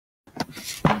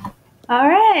All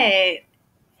right.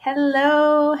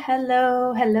 Hello,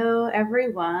 hello, hello,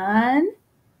 everyone.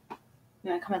 You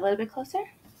want to come a little bit closer?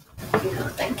 No,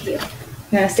 thank you. You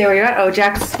want to stay where you're at? Oh,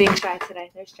 Jack's being shy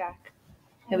today. There's Jack.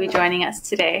 He'll be joining us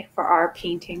today for our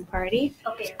painting party.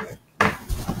 Okay.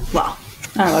 Well,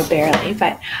 I don't know, barely,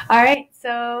 but all right.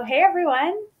 So, hey,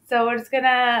 everyone. So I'm just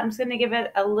gonna give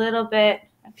it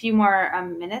a few more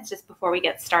minutes just before we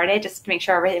get started, just to make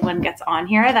sure everyone gets on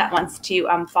here that wants to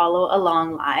follow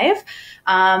along live.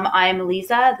 I'm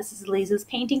Lisa. This is Lisa's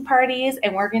Painting Parties,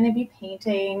 and we're going to be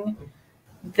painting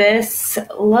this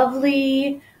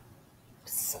lovely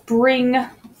spring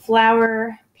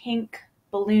flower pink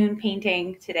balloon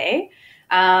painting today.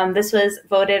 This was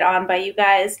voted on by you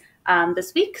guys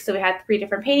this week. So we had 3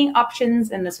 different painting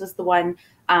options, and this was the one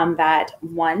that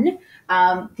won.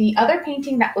 The other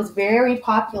painting that was very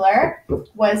popular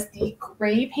was the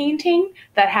gray painting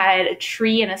that had a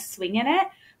tree and a swing in it.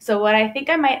 So what I think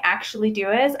I might actually do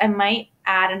is I might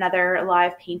add another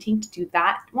live painting to do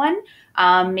that one,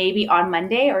 maybe on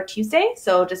Monday or Tuesday.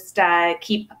 So just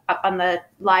keep up on the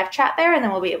live chat there, and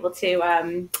then we'll be able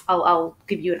to, I'll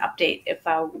give you an update if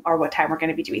or what time we're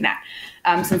going to be doing that,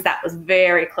 since that was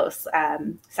very close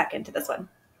second to this one.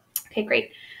 Okay,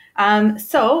 great.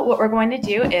 So what we're going to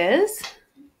do is,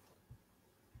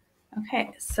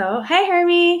 okay, so hey,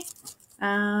 Hermie.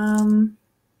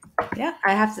 Yeah,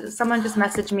 someone just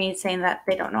messaged me saying that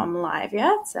they don't know I'm live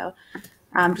yet, so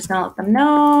I'm just gonna let them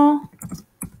know.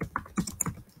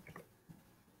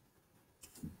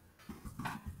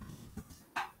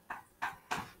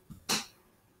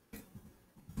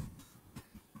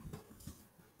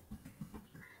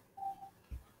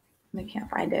 I can't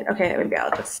find it. Okay, there we go.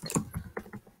 I'll just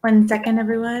 1 second,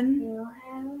 everyone.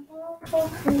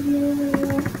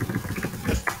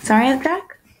 Sorry,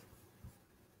 Jack?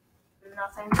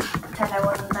 Nothing. Pretend I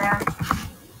wasn't there.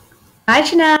 Hi,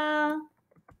 Chanel.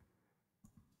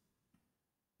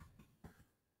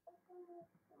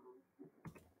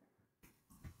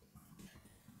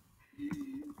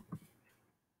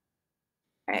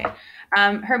 All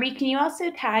right. Herbie, can you also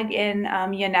tag in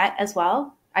Yannette as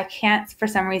well? I can't, for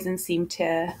some reason, seem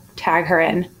to tag her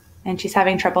in, and she's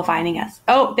having trouble finding us.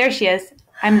 Oh, there she is.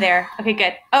 I'm there. Okay,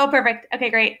 good. Oh, perfect. Okay,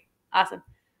 great. Awesome.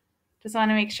 Just want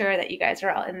to make sure that you guys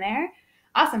are all in there.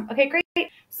 Awesome. Okay, great.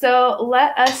 So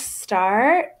let us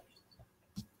start.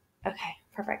 Okay,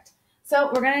 perfect.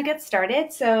 So we're going to get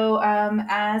started. So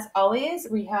as always,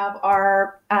 we have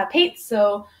our paints.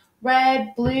 So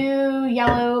red, blue,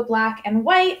 yellow, black, and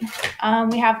white.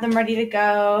 We have them ready to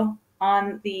go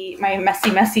on my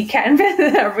messy canvas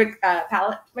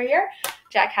palette right here.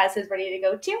 Jack has his ready to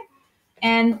go too.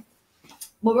 And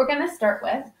what we're going to start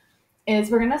with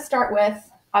is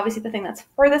obviously the thing that's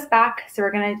furthest back. So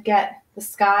we're going to get the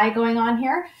sky going on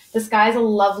here. The sky is a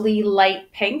lovely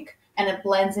light pink, and it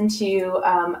blends into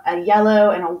a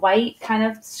yellow and a white kind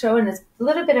of show, and there's a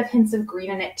little bit of hints of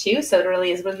green in it too. So it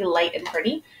really is really light and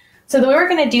pretty. So the way we're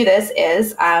going to do this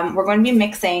is we're going to be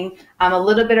mixing a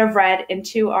little bit of red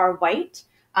into our white,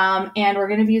 and we're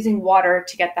going to be using water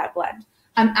to get that blend.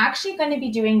 I'm actually going to be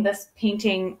doing this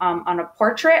painting on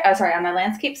a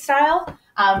landscape style,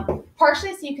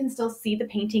 partially so you can still see the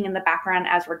painting in the background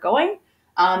as we're going,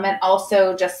 and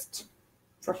also just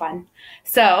for fun.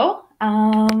 So,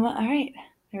 all right,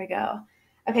 there we go.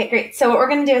 Okay, great. So what we're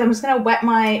going to do is I'm just going to wet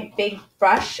my big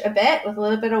brush a bit with a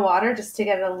little bit of water just to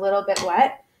get it a little bit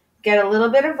wet, get a little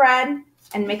bit of red,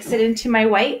 and mix it into my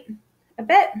white a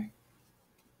bit.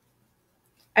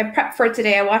 I prepped for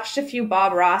today. I watched a few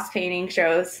Bob Ross painting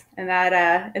shows, and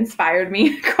that inspired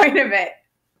me quite a bit.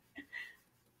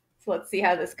 So let's see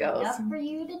how this goes. Enough for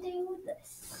you to do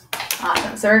this.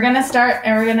 Awesome. So we're going to start,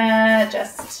 and we're going to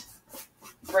just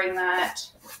bring that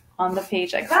on the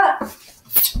page like that. I'm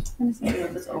just going to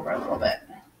move this over a little bit.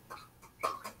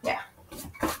 Yeah.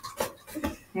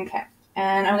 Okay.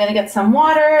 And I'm going to get some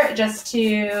water just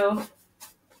to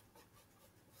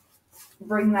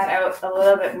bring that out a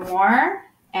little bit more,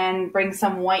 and bring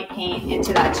some white paint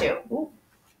into that too. Ooh.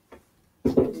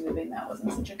 Moving that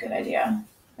wasn't such a good idea.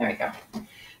 There we go.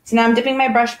 So now I'm dipping my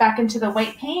brush back into the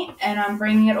white paint, and I'm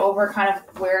bringing it over kind of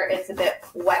where it's a bit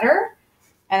wetter,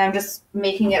 and I'm just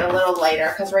making it a little lighter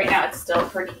because right now it's still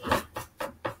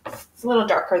it's a little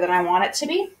darker than I want it to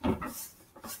be.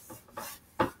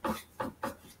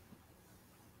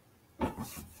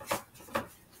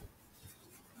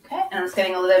 Okay, and I'm just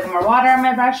getting a little bit more water on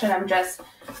my brush, and I'm just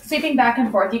sweeping back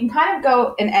and forth. You can kind of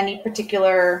go in any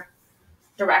particular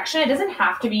direction. It doesn't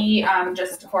have to be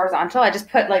just horizontal. I just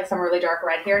put like some really dark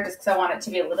red here just because I want it to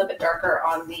be a little bit darker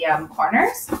on the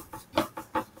corners.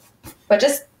 But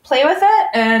just play with it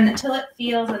and until it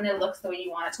feels and it looks the way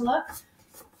you want it to look.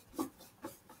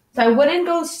 So I wouldn't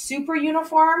go super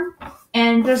uniform,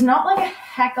 and there's not like a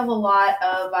heck of a lot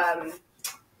of,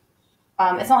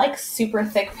 it's not like super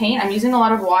thick paint. I'm using a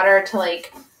lot of water to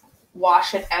like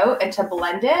wash it out and to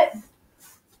blend it.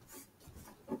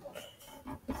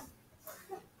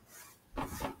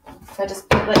 So I just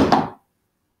put like,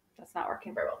 that's not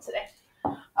working very well today.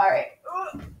 All right.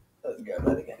 Let's go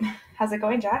that again. How's it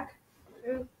going, Jack?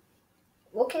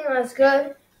 Looking as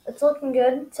good. It's looking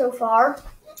good so far.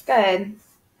 Good.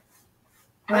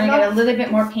 You want to get a little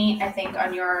bit more paint, I think,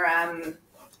 on your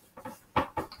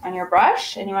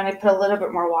brush, and you want to put a little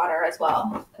bit more water as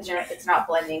well because it's not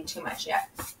blending too much yet.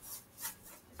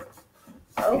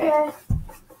 Okay. All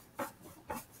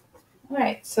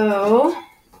right, so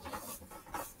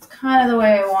it's kind of the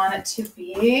way I want it to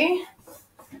be.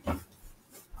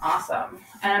 Awesome.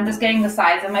 And I'm just getting the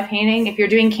sides of my painting. If you're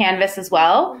doing canvas as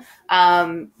well,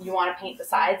 you want to paint the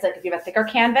sides. Like if you have a thicker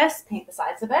canvas, paint the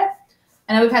sides of it.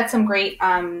 And then we've had some great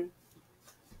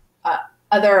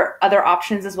other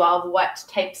options as well of what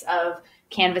types of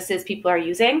canvases people are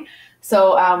using.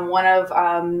 So one of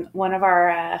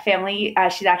our family,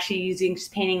 she's actually she's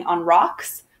painting on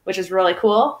rocks, which is really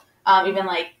cool. Even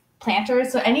like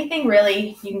planters. So anything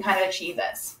really, you can kind of achieve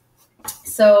this.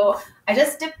 So I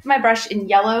just dipped my brush in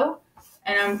yellow,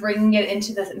 and I'm bringing it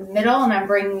into the middle, and I'm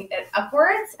bringing it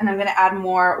upwards, and I'm going to add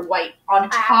more white on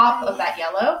top of that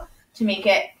yellow to make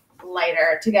it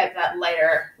lighter, to get that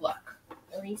lighter look.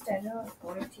 At least I know I'm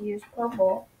going to use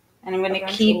purple. And I'm going to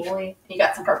keep. You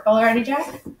got some purple already,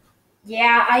 Jack?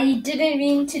 Yeah, I didn't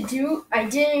mean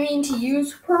to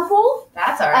use purple.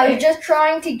 That's all right. I was just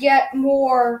trying to get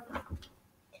more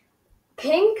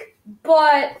pink,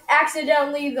 but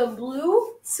accidentally a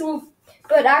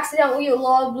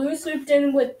lot of blue swooped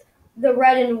in with the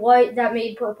red and white that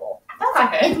made purple.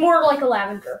 That's okay. It's more like a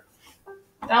lavender.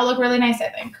 That'll look really nice, I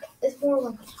think. It's more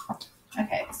like.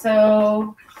 Okay,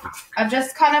 so I've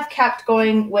just kind of kept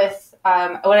going with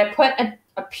when I put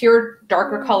a pure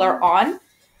darker color on.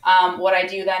 What I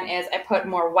do then is I put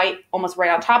more white almost right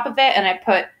on top of it, and I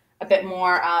put a bit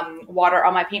more water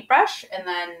on my paintbrush, and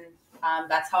then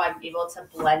that's how I'm able to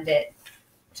blend it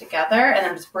together, and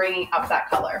I'm just bringing up that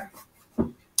color.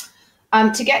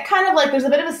 To get kind of like, there's a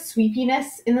bit of a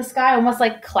sweepiness in the sky, almost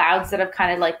like clouds that have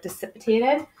kind of like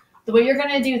dissipated. The way you're going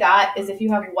to do that is if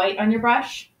you have white on your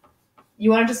brush,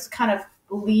 you want to just kind of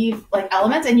leave like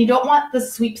elements, and you don't want the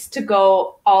sweeps to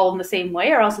go all in the same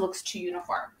way or else it looks too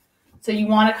uniform. So you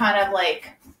want to kind of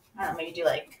like, I don't know, maybe do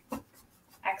like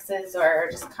X's or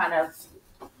just kind of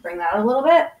bring that a little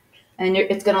bit. And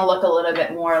it's going to look a little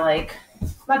bit more like...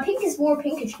 My pink is more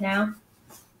pinkish now.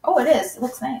 Oh, it is. It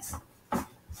looks nice.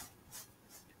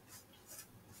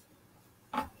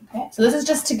 Okay, so this is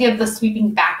just to give the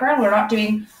sweeping background. We're not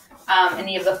doing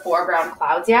any of the foreground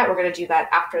clouds yet. We're going to do that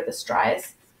after this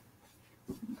dries.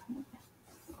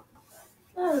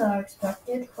 As I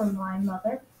expected from my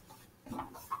mother.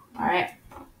 All right.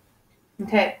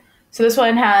 Okay, so this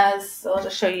one has, so I'll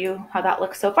just show you how that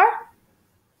looks so far.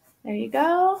 There you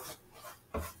go.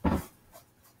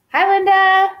 Hi,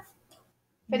 Linda.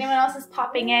 If anyone else is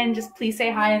popping in, just please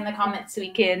say hi in the comments so we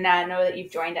can know that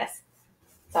you've joined us.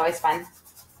 It's always fun.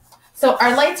 So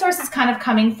our light source is kind of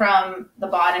coming from the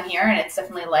bottom here, and it's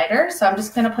definitely lighter. So I'm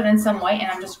just going to put in some white, and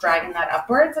I'm just dragging that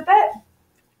upwards a bit.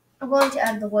 I'm going to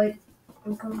add the white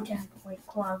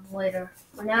clouds later.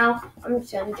 For now, I'm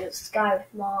just going to do the sky with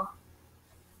Ma.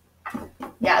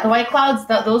 Yeah, the white clouds,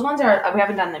 those ones we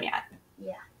haven't done them yet.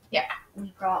 Yeah.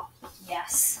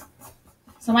 Yes.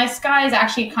 So my sky is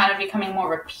actually kind of becoming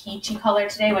more of a peachy color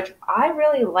today, which I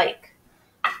really like.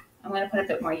 I'm going to put a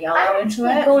bit more yellow into it.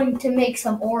 I'm going to make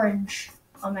some orange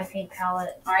on my paint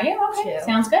palette. Are you? Okay, too.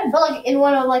 Sounds good. But like in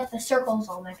one of like the circles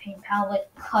on my paint palette,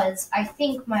 because I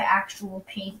think my actual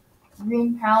paint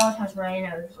room palette has ran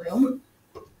out of room.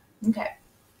 Okay.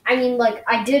 I mean, like,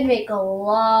 I did make a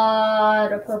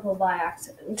lot of purple by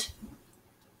accident.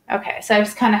 Okay, so I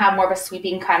just kind of have more of a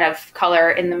sweeping kind of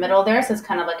color in the middle there. So it's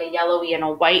kind of like a yellowy and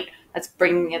a white that's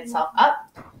bringing itself up.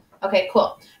 Okay,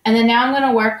 cool. And then now I'm going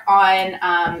to work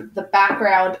on the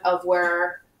background of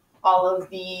where all of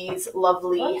these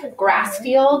lovely grass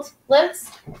field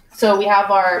lives. So we have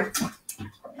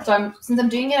since I'm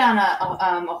doing it on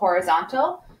a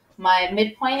horizontal, my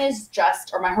midpoint is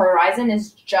my horizon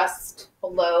is just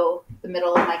below the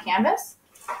middle of my canvas.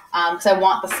 Because I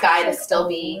want the sky to still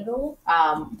be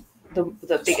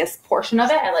the biggest portion of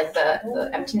it. I like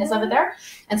the emptiness of it there.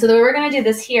 And so the way we're going to do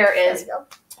this here is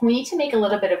we need to make a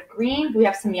little bit of green. We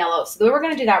have some yellow. So the way we're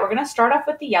going to do that, we're going to start off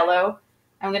with the yellow.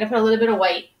 I'm going to put a little bit of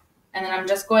white. And then I'm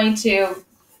just going to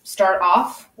start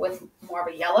off with more of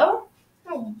a yellow.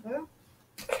 And we're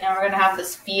going to have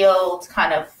this field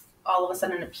kind of all of a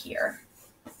sudden appear.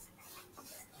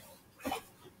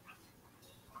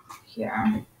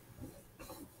 Here.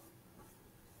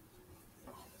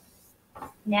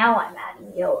 Now I'm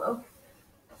adding yellow.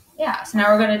 Yeah, so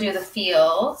now we're going to do the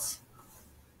fields.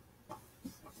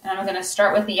 And I'm going to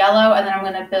start with the yellow, and then I'm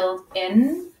going to build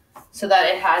in so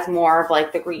that it has more of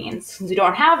like the greens. Since we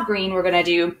don't have green, we're going to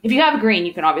do, if you have green,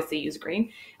 you can obviously use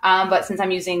green. But since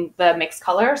I'm using the mixed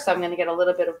color, so I'm going to get a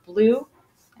little bit of blue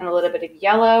and a little bit of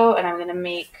yellow, and I'm going to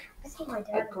make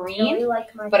a green. Really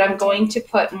but I'm going to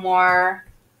put more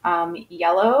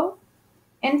yellow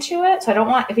into it. So I don't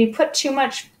want, if you put too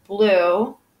much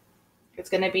blue, it's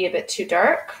going to be a bit too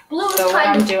dark. Blue so is what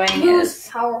I'm doing is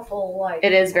powerful. Like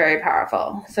it is very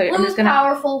powerful. So blue I'm just going to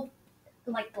powerful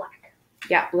like black.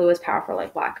 Yeah, blue is powerful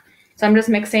like black. So I'm just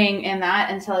mixing in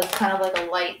that until it's kind of like a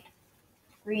light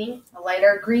green, a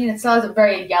lighter green. It still has a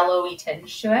very yellowy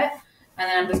tinge to it, and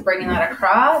then I'm just bringing that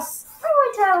across. I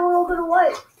want to add a little bit of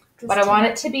white, but I want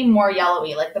it to be more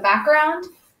yellowy, like the background.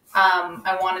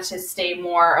 I want it to stay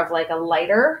more of like a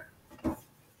lighter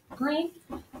green.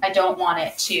 I don't want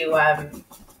it to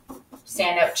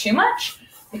stand out too much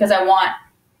because I want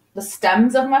the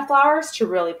stems of my flowers to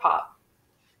really pop.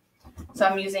 So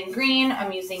I'm using green,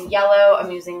 I'm using yellow,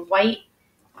 I'm using white,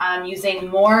 I'm using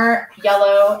more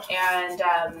yellow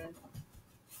and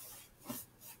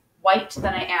white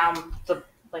than I am the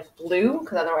like blue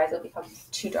because otherwise it'll become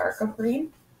too dark of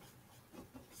green.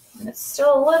 And it's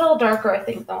still a little darker, I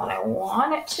think, than what I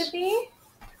want it to be.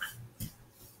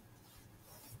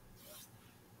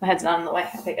 My head's not in the way.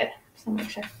 Okay, good. Just want to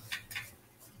make sure.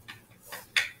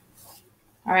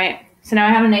 All right. So now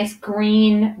I have a nice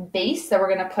green base that we're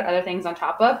going to put other things on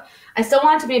top of. I still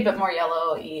want it to be a bit more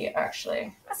yellowy,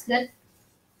 actually. That's good.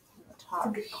 On the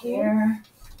top here.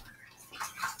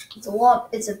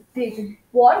 It's a big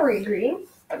watery green,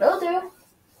 but it'll do.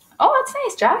 Oh, that's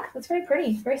nice, Jack. That's very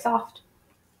pretty. Very soft.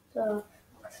 So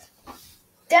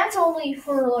that's only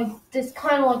for like this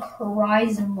kind of like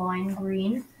horizon line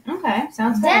green. Okay,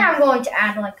 sounds good. Then I'm going to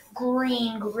add like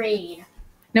green.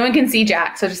 No one can see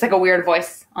Jack, so just like a weird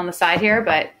voice on the side here,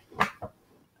 but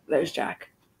there's Jack.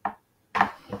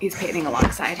 He's painting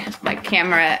alongside. My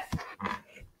camera,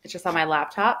 it's just on my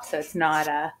laptop, so it's not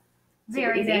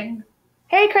very easy. Good.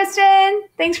 Hey, Kristen.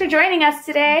 Thanks for joining us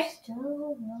today.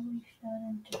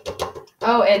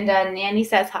 Oh, and Nanny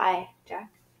says hi, Jack.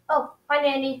 Oh, hi,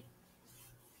 Nanny.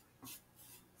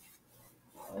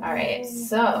 All right,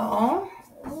 so...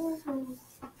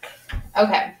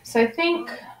 Okay, so I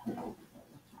think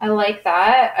I like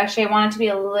that. Actually, I want it to be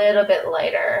a little bit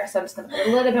lighter, so I'm just going to put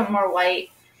a little bit more white.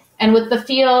 And with the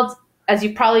field, as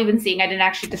you've probably been seeing, I didn't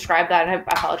actually describe that, and I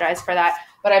apologize for that,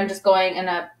 but I'm just going in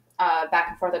a back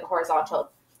and forth, like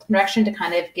horizontal direction to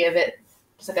kind of give it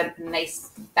just like a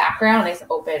nice background, a nice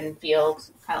open field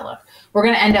kind of look. We're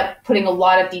going to end up putting a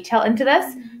lot of detail into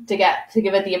this to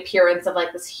give it the appearance of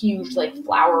like this huge like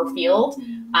flower field,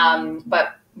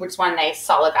 but we just want a nice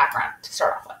solid background to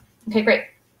start off with. Okay, great.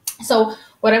 So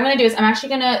what I'm going to do is I'm actually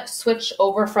going to switch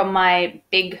over from my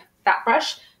big fat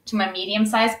brush to my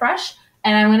medium-sized brush,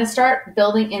 and I'm going to start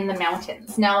building in the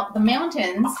mountains. Now, the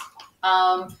mountains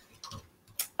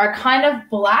are kind of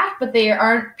black, but they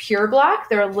aren't pure black.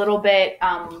 They're a little bit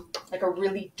like a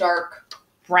really dark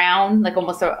brown, like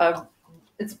almost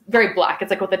it's very black.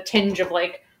 It's like with a tinge of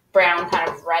like brown, kind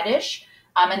of reddish.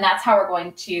 And that's how we're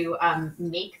going to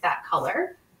make that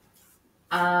color.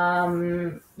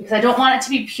 Because I don't want it to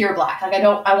be pure black. Like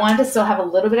I want it to still have a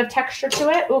little bit of texture to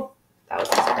it. Oh, that was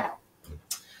easier.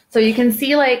 So you can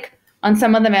see like on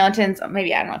some of the mountains,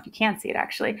 maybe, I don't know if you can see it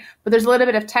actually, but there's a little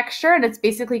bit of texture, and it's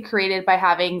basically created by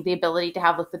having the ability to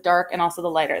have like the dark and also the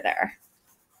lighter there.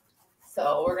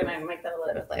 So we're going to make that a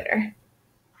little bit lighter.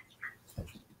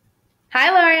 Hi,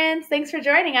 Lawrence. Thanks for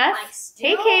joining us.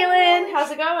 Hey, Kaylin.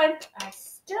 How's it going?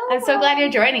 I'm so glad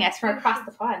you're joining us from across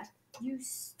the pond. You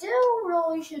still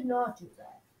really should not do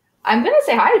that. I'm going to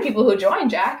say hi to people who join,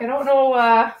 Jack. I don't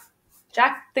know.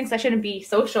 Jack thinks I shouldn't be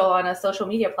social on a social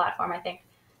media platform, I think.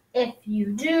 If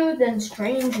you do, then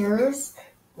strangers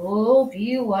will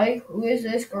be like, who is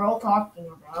this girl talking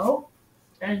about?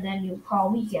 And then you'll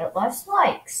probably get less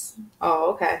likes.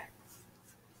 Oh, okay.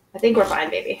 I think we're fine,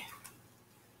 baby.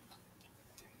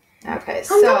 Okay,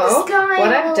 so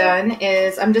what I've done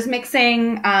is I'm just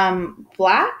mixing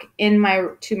black to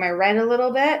my red a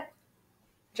little bit,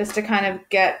 just to kind of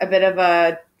get a bit of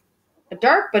a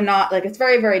dark, but not like it's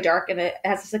very, very dark, and it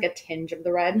has just like a tinge of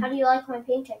the red. How do you like my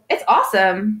painting? It's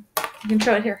awesome. You can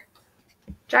show it here.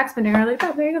 Jack's been doing a really good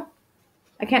job. There you go.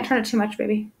 I can't turn it too much,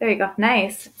 baby. There you go.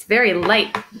 Nice. It's very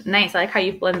light. Nice. I like how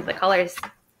you blend the colors.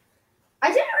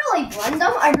 I didn't really blend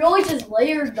them. I really just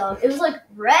layered them. It was like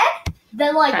red,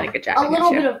 then like a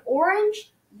little bit of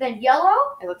orange, then yellow.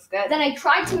 It looks good. Then I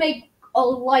tried to make a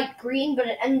light green, but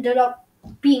it ended up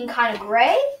being kind of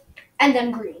gray, and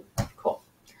then green. Cool.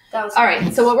 All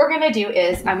right, so what we're going to do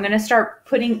is I'm going to start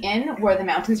putting in where the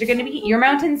mountains are going to be. Your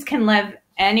mountains can live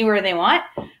anywhere they want.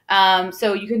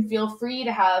 So you can feel free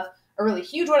to have a really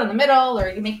huge one in the middle, or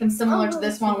you can make them similar to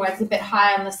this one where it's a bit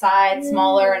high on the side,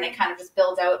 smaller, and it kind of just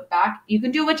builds out back. You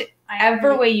can do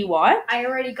whichever way you want. I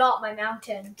already got my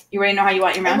mountain. You already know how you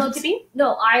want your mountain to be?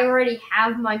 No, I already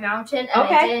have my mountain, and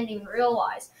I didn't even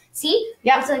realize. See?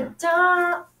 Yeah. It's like,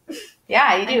 duh.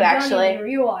 Yeah, you do actually. I didn't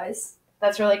even realize.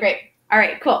 That's really great. All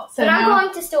right, cool. So but I'm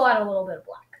going to still add a little bit of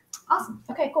black. Awesome.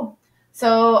 Okay, cool.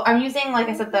 So I'm using, like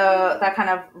I said, that kind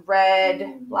of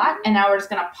red, black, and now we're just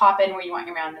going to pop in where you want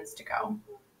your mountains to go.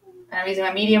 And I'm using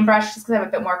my medium brush just because I have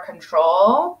a bit more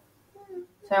control.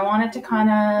 So I want it to kind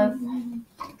of,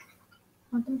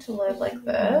 want them to live like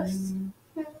this.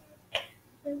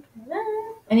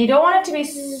 And you don't want it to be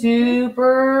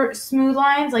super smooth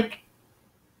lines, like,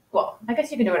 well, I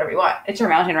guess you can do whatever you want. It's your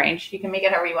mountain range. You can make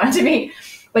it however you want it to be.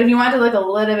 But if you want it to look a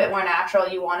little bit more natural,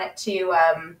 you want it to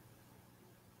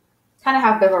kind of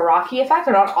have a bit of a rocky effect.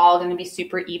 They're not all going to be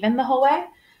super even the whole way.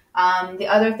 The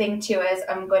other thing, too, is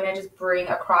I'm going to just bring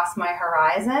across my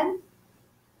horizon.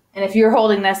 And if you're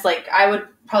holding this, like, I would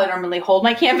probably normally hold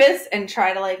my canvas and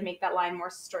try to, like, make that line more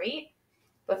straight.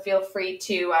 But feel free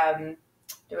to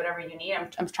do whatever you need.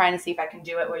 I'm trying to see if I can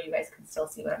do it where you guys can still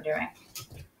see what I'm doing.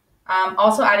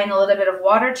 Also, adding a little bit of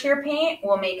water to your paint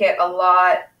will make it a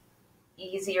lot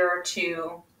easier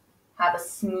to have a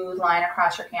smooth line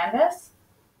across your canvas.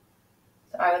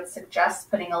 So I would suggest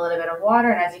putting a little bit of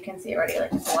water, and as you can see already,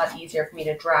 like, it's a lot easier for me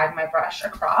to drag my brush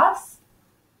across.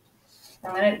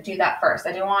 I'm going to do that first.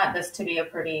 I do want this to be a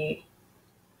pretty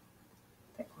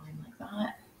thick line like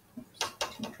that. Oops,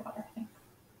 too much water, I think.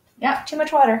 Yeah, too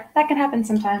much water. That can happen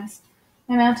sometimes.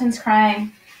 My mountain's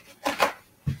crying.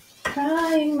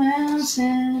 Crying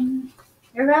mountain.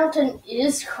 Your mountain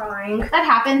is crying. That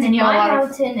happens, and you have a lot of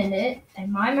mountain in it,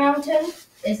 and my mountain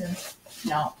isn't.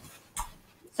 No.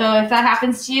 So if that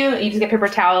happens to you, you just get paper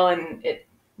towel, and it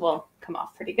will come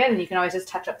off pretty good, and you can always just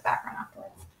touch up the background afterwards.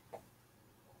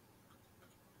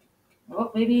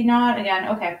 Oh, maybe not again.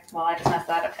 Okay. Well, I just messed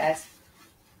that up, guys.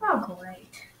 Oh,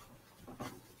 great.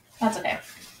 That's okay.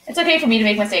 It's okay for me to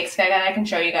make mistakes. I can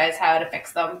show you guys how to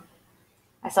fix them.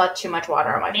 I saw too much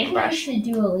water on my paintbrush. Maybe we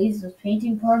should do Elise's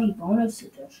painting party bonus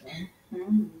edition.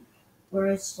 Where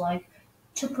it's like,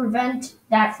 to prevent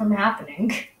that from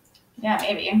happening. Yeah,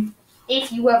 maybe.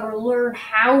 If you ever learn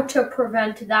how to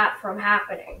prevent that from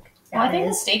happening. Well, I think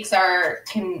mistakes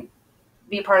can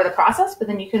be part of the process, but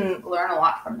then you can learn a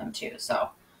lot from them too. So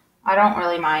I don't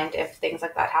really mind if things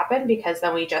like that happen, because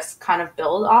then we just kind of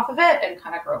build off of it and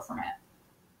kind of grow from it.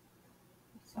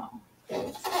 So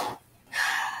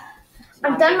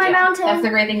I've done my mountain. That's the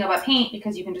great thing about paint,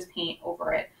 because you can just paint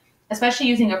over it, especially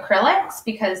using acrylics,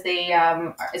 because they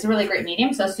it's a really great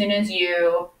medium. So as soon as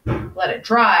you let it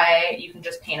dry, you can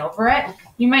just paint over it.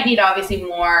 You might need obviously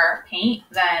more paint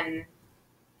than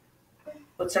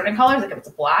with certain colors. Like if it's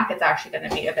black, it's actually going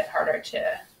to be a bit harder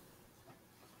to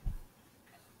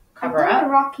cover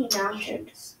up. Rocky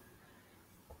Mountains.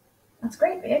 That's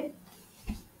great, babe.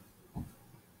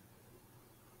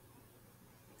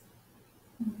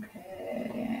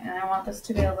 Okay, and I want this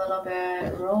to be a little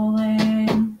bit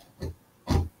rolling.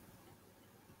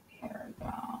 Here we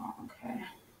go. Okay.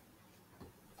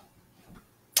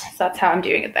 So that's how I'm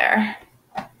doing it there.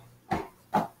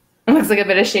 It looks like a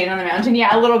bit of shade on the mountain.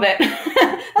 Yeah, a little bit.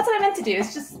 That's what I meant to do.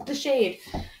 It's just the shade.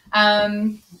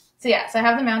 So yeah, so I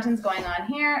have the mountains going on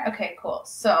here. Okay, cool.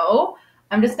 So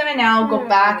I'm just going to now go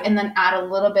back and then add a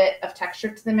little bit of texture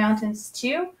to the mountains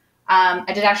too.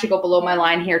 I did actually go below my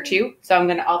line here too. So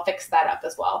I'll fix that up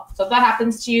as well. So if that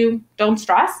happens to you, don't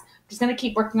stress. I'm just going to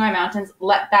keep working on my mountains.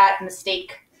 Let that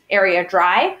mistake area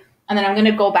dry. And then I'm going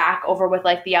to go back over with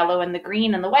like the yellow and the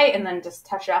green and the white, and then just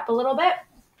touch it up a little bit.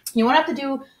 You won't have to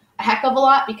do a heck of a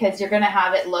lot, because you're going to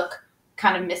have it look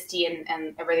kind of misty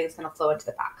and everything's going to flow into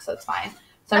the back. So it's fine.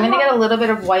 So I'm going to get a little bit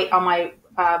of white on my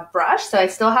brush. So I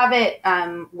still have it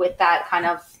with that kind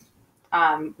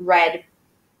of red,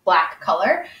 black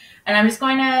color. And I'm just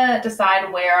going to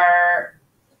decide where,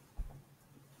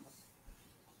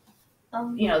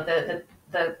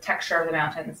 the texture of the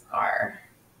mountains are.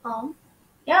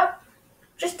 Yep.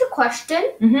 Just a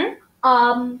question. Mm-hmm.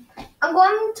 I'm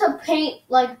going to paint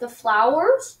like the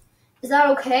flowers. Is that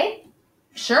okay?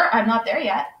 Sure. I'm not there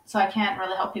yet, so I can't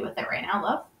really help you with it right now,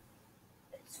 love.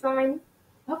 It's fine.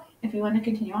 Okay. If you want to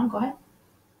continue on, go ahead.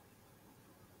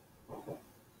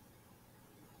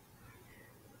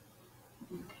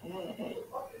 Okay.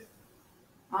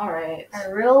 All right. I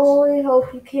really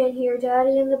hope you can't hear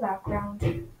Daddy in the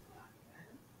background.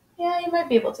 Yeah, you might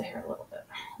be able to hear a little bit.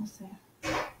 We'll see.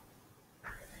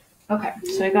 Okay,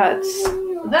 so I got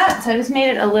that. So I just made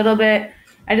it a little bit.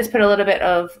 I just put a little bit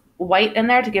of white in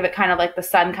there to give it kind of like the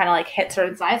sun kind of like hits her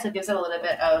inside, so it gives it a little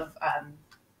bit of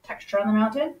texture on the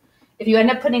mountain. If you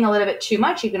end up putting a little bit too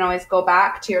much, you can always go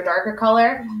back to your darker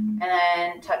color and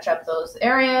then touch up those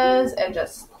areas and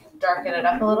just darken it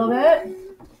up a little bit.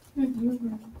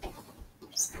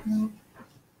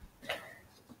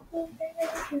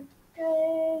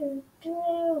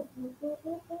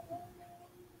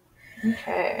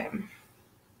 Okay.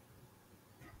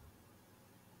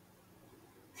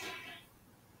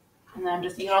 And then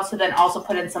you can also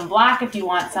put in some black if you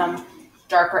want some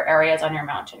darker areas on your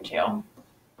mountain too.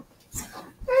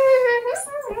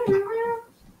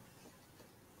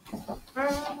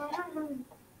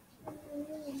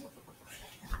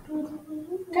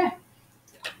 Okay.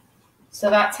 So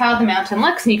that's how the mountain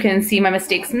looks, and you can see my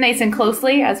mistakes nice and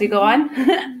closely as we go on,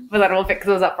 but then we'll fix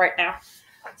those up right now.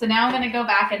 So now I'm going to go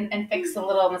back and fix the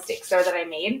little mistakes there that I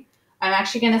made. I'm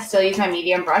actually going to still use my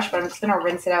medium brush, but I'm just going to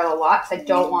rinse it out a lot because I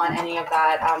don't want any of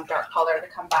that dark color to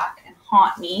come back and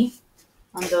haunt me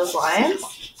on those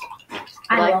lines.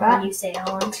 I like love that when you say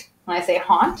haunt. When I say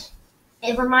haunt?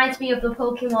 It reminds me of the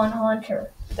Pokemon Haunter.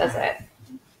 Does it?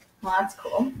 Well, that's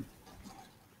cool.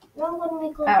 Well, let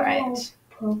me go. All right.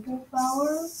 Purple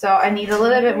flower. So I need a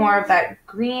little bit more of that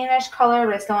greenish color,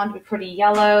 but I still want it to be pretty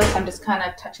yellow. So I'm just kind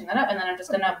of touching that up, and then I'm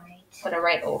just going to put it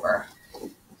right over.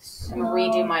 I'm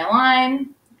going to redo my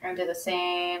line. I'm going to do the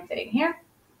same thing here.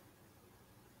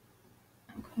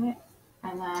 Okay.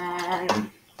 And then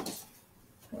get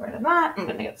rid of that. I'm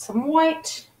going to get some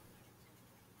white.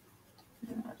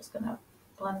 And I'm just going to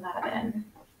blend that in.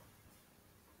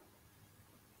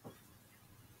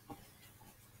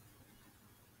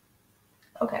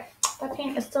 Okay, that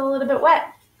paint is still a little bit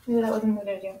wet. Maybe that wasn't a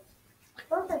good idea.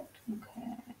 Perfect.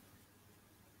 Okay.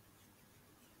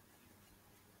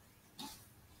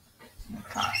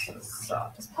 Cross as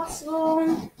soft as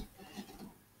possible.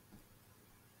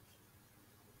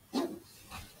 Okay,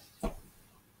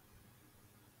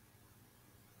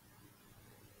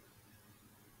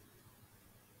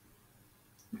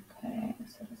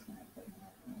 so just gonna put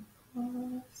that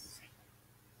close.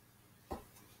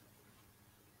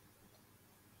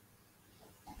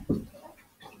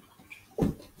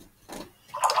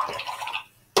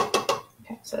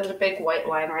 Okay, so there's a big white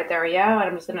line right there, yeah, and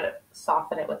I'm just gonna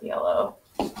soften it with yellow.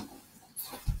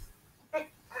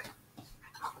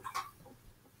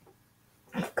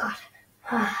 God.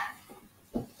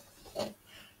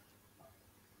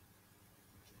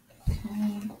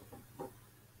 Okay.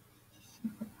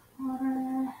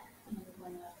 Water. And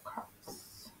blend that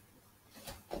across.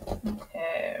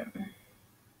 Okay.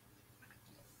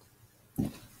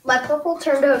 My purple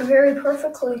turned out very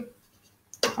perfectly.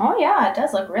 Oh yeah, it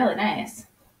does look really nice.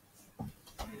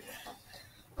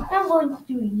 I'm going to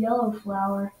do a yellow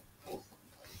flower.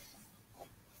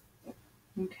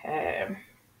 Okay.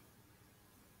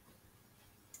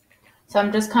 So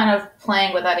I'm just kind of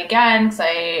playing with that again because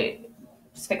I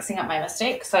was fixing up my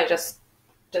mistake. So I just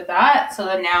did that. So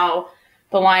then now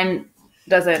the line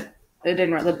the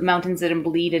mountains didn't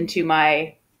bleed into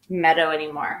my meadow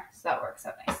anymore. So that works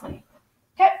out nicely.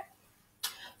 Okay.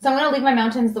 So I'm going to leave my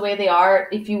mountains the way they are.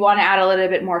 If you want to add a little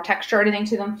bit more texture or anything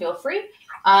to them, feel free.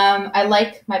 I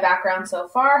like my background so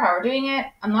far, how we're doing it.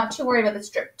 I'm not too worried about the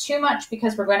strip too much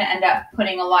because we're going to end up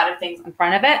putting a lot of things in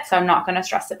front of it. So I'm not going to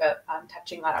stress about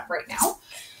touching that up right now.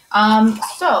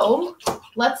 So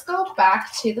let's go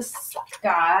back to the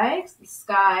sky. The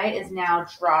sky is now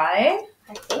dry.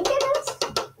 I think it is.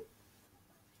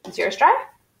 Is yours dry?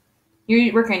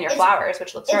 You're working on your flowers,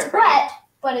 which looks very pretty. It's wet,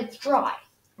 but it's dry.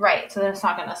 Right, so then it's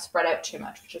not going to spread out too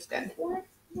much, which is good.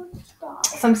 So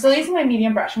I'm still using my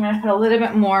medium brush. I'm going to put a little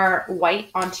bit more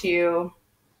white onto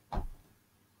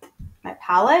my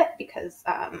palette because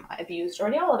I've used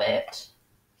already all of it.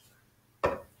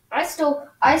 I still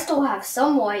have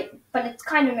some white, but it's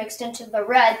kind of mixed into the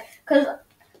red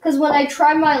because when I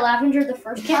tried my lavender the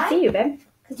first time. I can't see you, babe.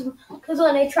 Because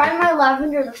when I tried my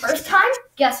lavender the first time,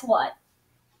 guess what?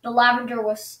 The lavender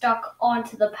was stuck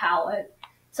onto the palette.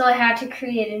 So I had to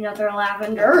create another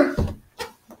lavender.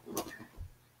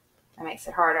 That makes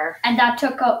it harder. And that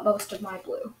took up most of my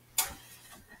blue.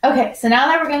 Okay, so now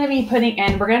that we're going to be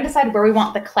we're going to decide where we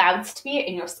want the clouds to be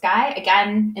in your sky.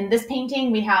 Again, in this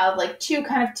painting, we have like two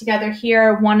kind of together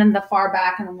here, one in the far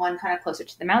back and one kind of closer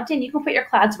to the mountain. You can put your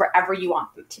clouds wherever you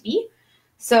want them to be.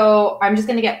 So I'm just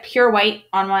going to get pure white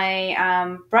on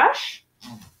my brush.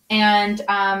 And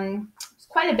I'm just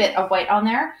quite a bit of white on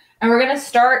there. And we're going to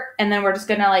start, and then we're just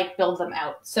going to like build them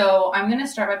out. So I'm going to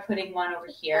start by putting one over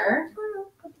here.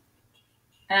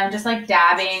 And I'm just like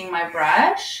dabbing my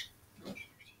brush.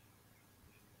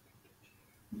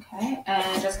 Okay,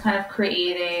 and just kind of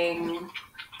creating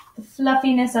the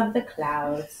fluffiness of the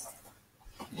clouds.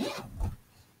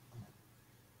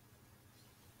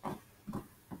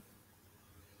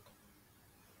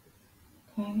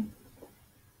 Okay.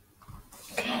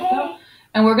 Okay.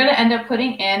 And we're going to end up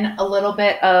putting in a little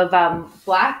bit of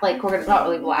black. Like we're not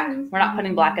really black. We're not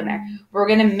putting black in there. We're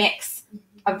going to mix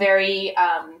a very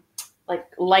like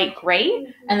light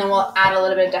gray, and then we'll add a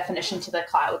little bit of definition to the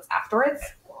clouds afterwards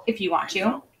if you want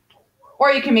to.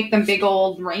 Or you can make them big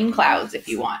old rain clouds if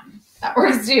you want. That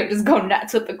works too. Just go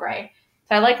nuts with the gray.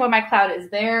 So I like when my cloud is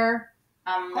there.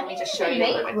 Let me just show you a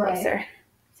little bit closer.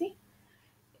 See?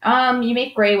 You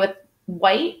make gray with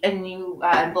white and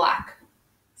black.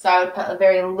 So I would put a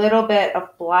very little bit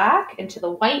of black into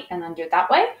the white and then do it that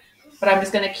way. But I'm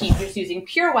just going to keep just using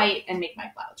pure white and make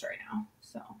my clouds right now.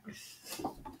 So,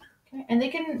 okay. And they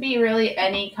can be really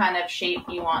any kind of shape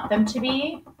you want them to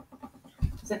be.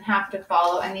 Doesn't have to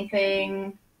follow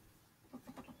anything.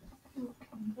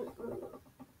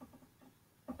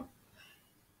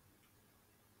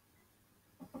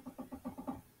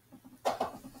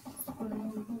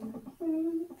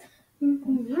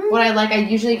 What I like, I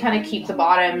usually kind of keep the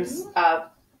bottoms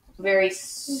very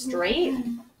straight.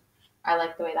 I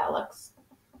like the way that looks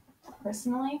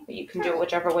personally, but you can do it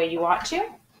whichever way you want to.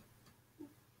 And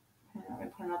I'm going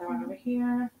to put another one over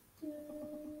here.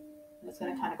 It's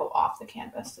going to kind of go off the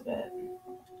canvas a bit.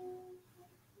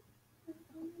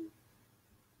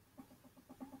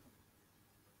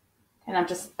 And I'm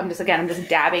just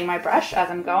dabbing my brush as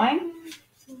I'm going.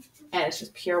 And it's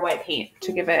just pure white paint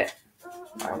to give it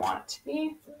where I want it to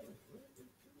be.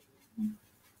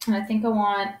 And I think I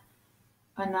want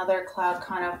another cloud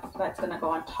kind of that's going to go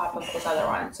on top of this other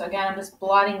one. So again, I'm just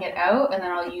blotting it out, and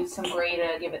then I'll use some gray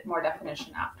to give it more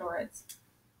definition afterwards.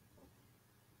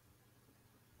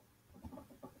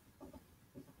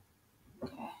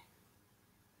 Okay.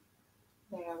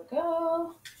 There we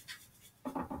go.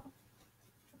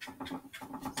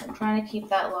 So I'm trying to keep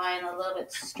that line a little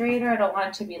bit straighter. I don't want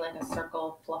it to be like a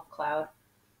circle fluff cloud.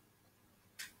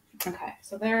 Okay,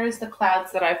 so there's the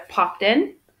clouds that I've popped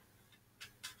in.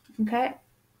 Okay,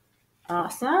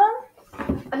 awesome.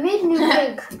 I made new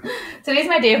pink. Today's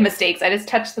my day of mistakes. I just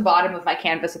touched the bottom of my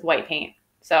canvas with white paint.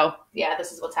 So yeah,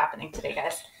 this is what's happening today,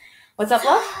 guys. What's up,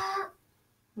 love?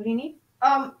 What do you need?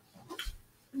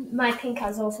 My pink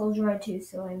has also dried too,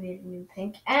 so I made a new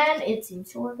pink, and it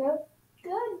seems to work out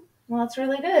good. Well, that's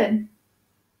really good.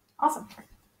 Awesome.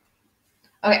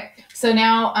 Okay, so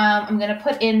now I'm going to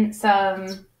put in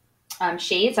some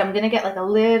shades. I'm going to get like a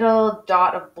little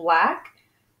dot of black,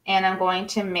 and I'm going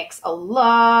to mix a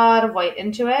lot of white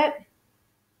into it.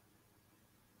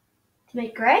 To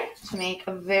make gray? To make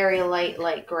a very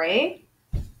light gray.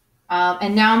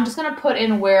 And now I'm just going to put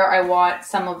in where I want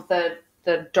some of the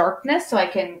darkness so I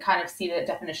can kind of see the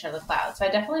definition of the cloud. So I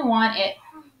definitely want it,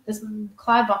 this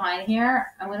cloud behind here,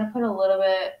 I'm going to put a little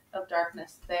bit of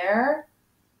darkness there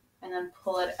and then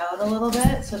pull it out a little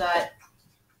bit so that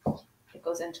it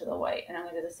goes into the white. And I'm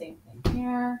going to do the same thing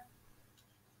here.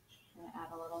 I'm going to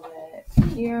add a little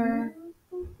bit here.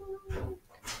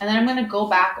 And then I'm going to go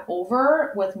back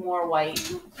over with more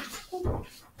white.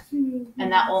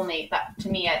 And that will make that, to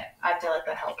me, I feel like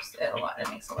that helps it a lot. It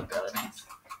makes it look really nice.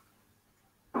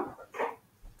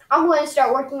 I'm going to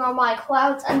start working on my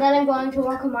clouds, and then I'm going to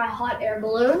work on my hot air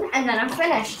balloon, and then I'm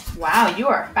finished. Wow, you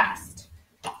are fast.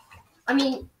 I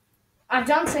mean, I've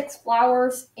done 6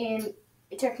 flowers, and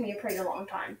it took me a pretty long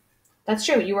time. That's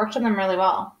true. You worked on them really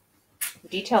well. The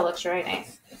detail looks really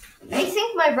nice. I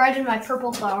think my red and my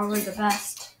purple flower were the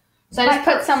best. So I just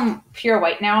put some pure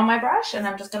white now on my brush, and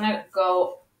I'm just going to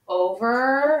go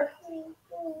over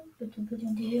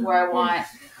where I want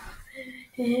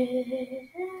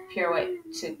pure white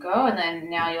to go, and then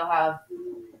now you'll have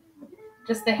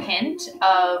just the hint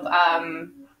of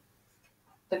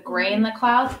the gray in the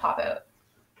clouds pop out.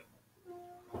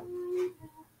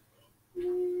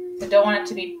 I don't want it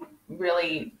to be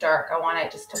really dark. I want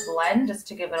it just to blend, just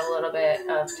to give it a little bit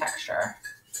of texture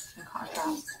and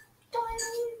contrast.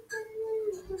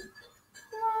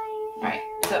 Alright,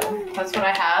 so that's what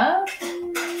I have.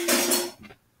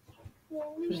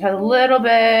 Just have a little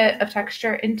bit of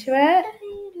texture into it.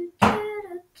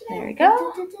 There we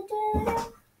go.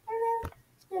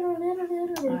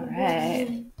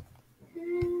 Alright.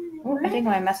 Oh, I think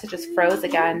my message is froze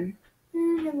again.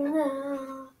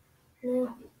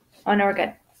 Oh no, we're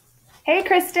good. Hey,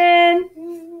 Kristen.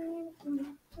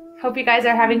 Hope you guys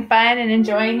are having fun and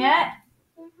enjoying it.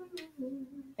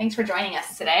 Thanks for joining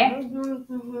us today.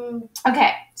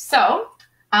 Okay, so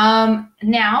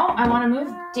now I want to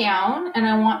move down and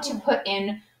I want to put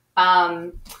in,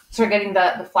 start getting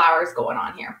the flowers going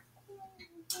on here.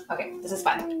 Okay, this is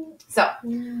fun. So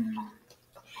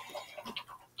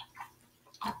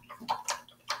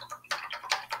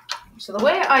the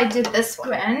way I did this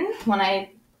one when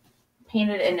I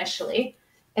painted Initially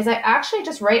is I actually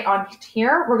just right on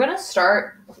here, we're going to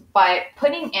start by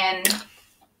putting in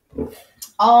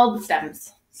all the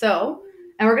stems. So,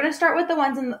 and we're going to start with the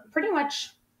ones in pretty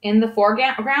much in the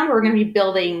foreground. We're going to be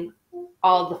building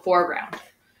all of the foreground,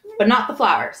 but not the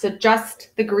flowers. So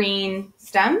just the green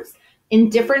stems in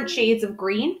different shades of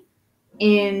green,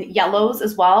 in yellows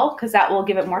as well, because that will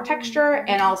give it more texture,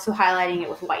 and also highlighting it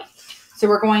with white. So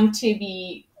we're going to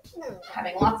be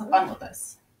having lots of fun with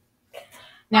this.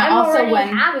 Now, I'm also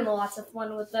already having lots of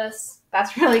fun with this.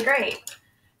 That's really great.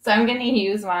 So I'm going to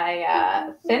use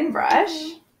my thin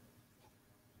brush.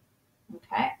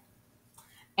 Okay.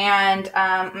 And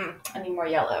I need more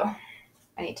yellow.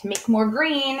 I need to make more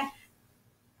green.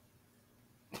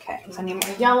 Okay, so I need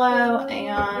more yellow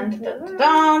and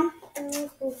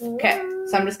Okay,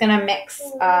 so I'm just going to mix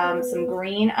some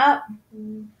green up.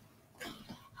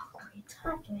 It's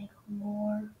hard to make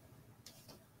more.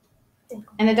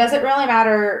 And it doesn't really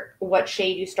matter what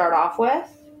shade you start off with,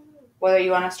 whether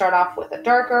you want to start off with a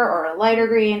darker or a lighter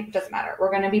green, it doesn't matter.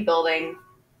 We're going to be building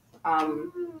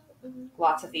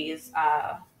lots of these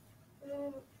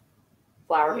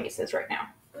flower bases right now.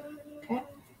 Okay,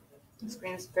 this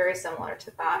green is very similar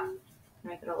to that.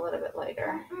 Make it a little bit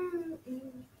lighter.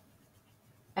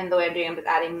 And the way I'm doing it is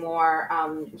adding more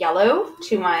yellow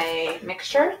to my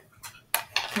mixture.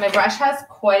 My brush has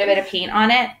quite a bit of paint on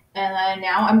it. And then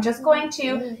now I'm just going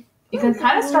to, you can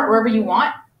kind of start wherever you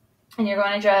want. And you're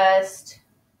going to just,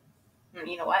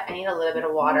 you know what? I need a little bit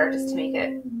of water just to make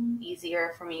it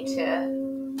easier for me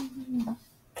to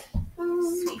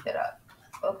sweep it up.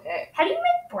 Okay. How do you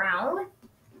make brown?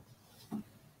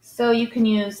 So you can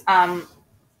use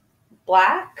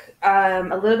black, a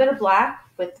little bit of black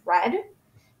with red.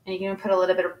 And you can put a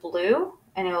little bit of blue.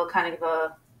 And it will kind of give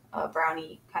a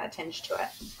brownie kind of tinge to it.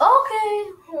 Okay,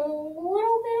 a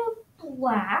little bit of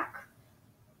black,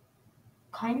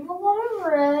 kind of a lot of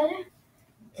red,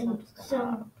 and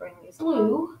some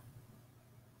blue.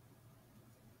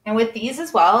 And with these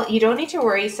as well, you don't need to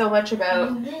worry so much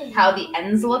about how the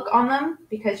ends look on them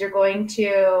because we're going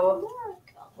to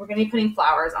be putting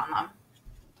flowers on them.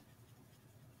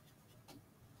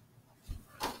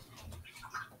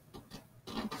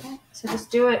 Okay, so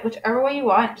just do it whichever way you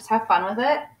want. Just have fun with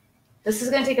it. This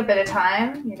is going to take a bit of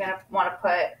time. You're going to want to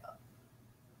put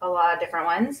a lot of different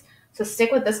ones. So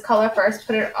stick with this color first.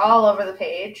 Put it all over the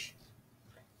page.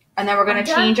 And then we're going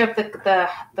to change up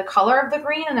the color of the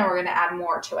green, and then we're going to add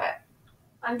more to it.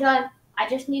 I'm done. I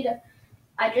just need to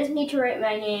write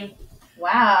my name.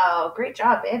 Wow. Great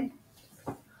job, babe.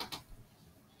 I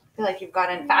feel like you've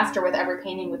gotten faster with every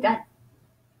painting we've done.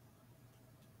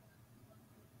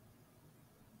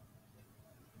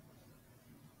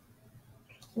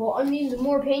 Well, I mean, the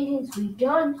more paintings we've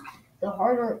done,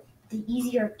 the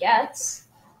easier it gets.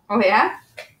 Oh, yeah?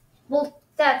 Well,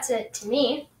 that's it to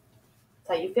me. That's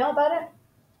how you feel about it?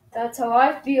 That's how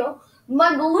I feel.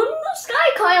 My balloon in the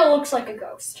sky kind of looks like a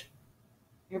ghost.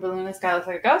 Your balloon in the sky looks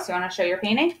like a ghost? You want to show your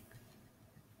painting?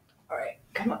 All right,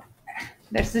 come on.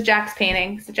 There's the Jack's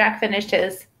painting. So Jack finished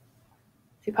his.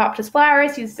 He popped his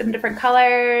flowers, used some different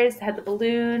colors, had the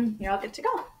balloon. You're all good to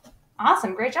go.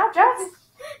 Awesome. Great job, Jess.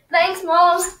 Thanks,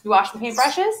 Mom. You washed the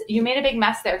paintbrushes? You made a big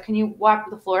mess there. Can you wipe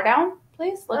the floor down,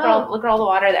 please? Look at all the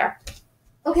water there.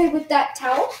 Okay, with that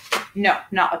towel? No,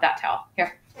 not with that towel.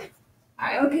 Here. All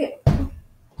right. Okay.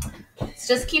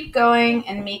 So just keep going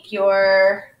and make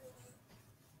your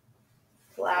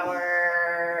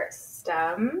flower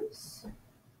stems.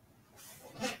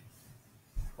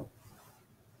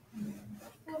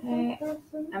 Okay.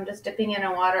 I'm just dipping in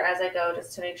water as I go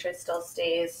just to make sure it still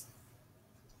stays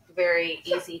very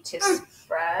easy to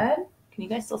spread. Can you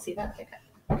guys still see that? Okay.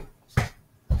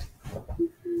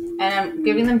 And I'm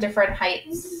giving them different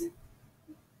heights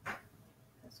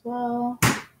as well.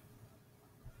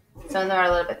 Some of them are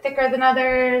a little bit thicker than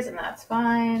others, and that's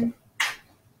fine.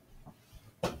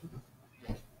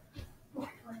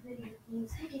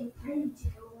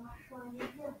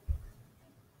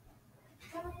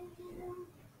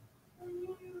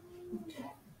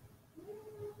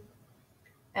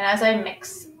 And as I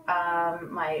mix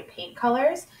my paint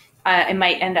colors, it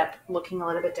might end up looking a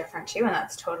little bit different too, and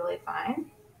that's totally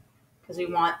fine because we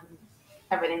want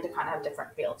everything to kind of have a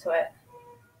different feel to it.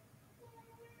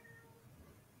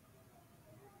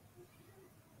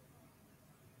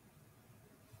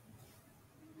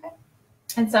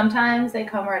 And sometimes they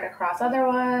come right across other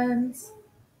ones.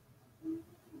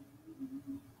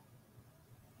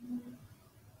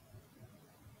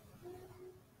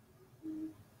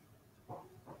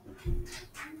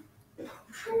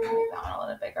 Make that one a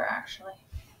little bigger, actually.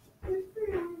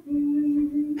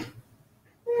 When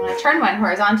I turned mine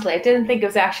horizontally, I didn't think it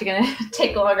was actually going to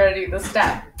take longer to do the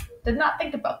step. Did not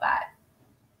think about that.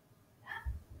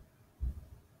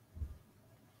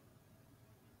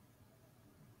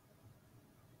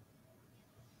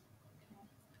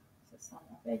 So some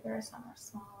are bigger, some are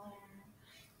smaller.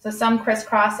 So some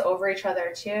crisscross over each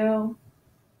other too.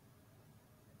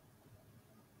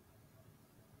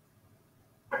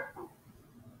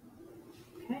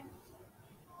 Okay.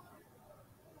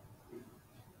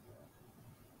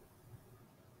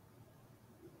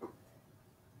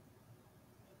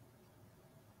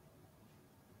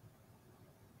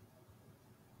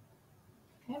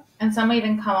 Okay. And some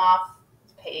even come off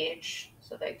the page,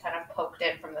 so they kind of poked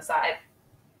in from the side.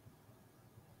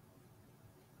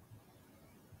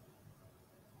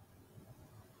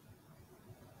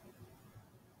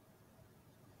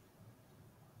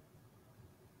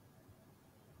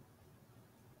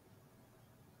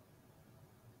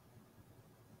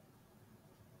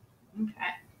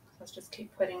 Okay, so let's just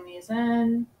keep putting these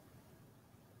in.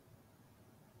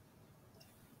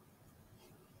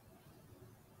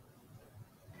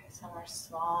 Okay, some are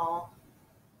small.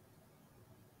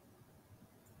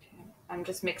 Okay. I'm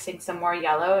just mixing some more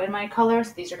yellow in my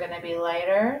colors. These are going to be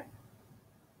lighter.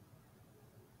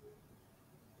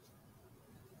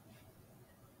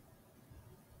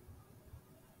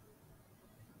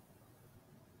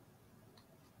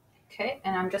 Okay,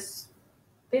 and I'm just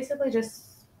basically just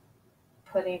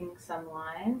putting some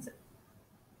lines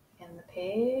in the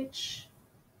page,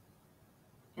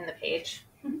 on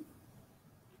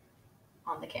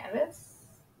the canvas.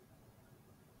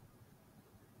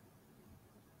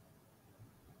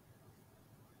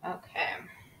 Okay.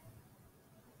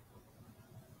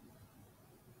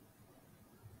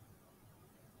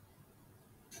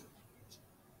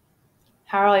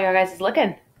 How are all your guys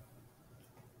looking?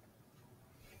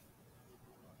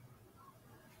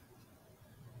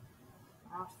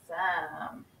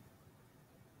 Awesome.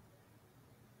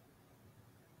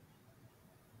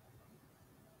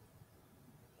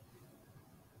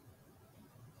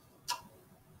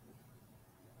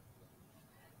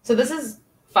 So this is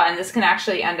fun. This can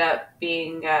actually end up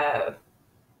being,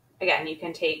 again, you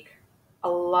can take a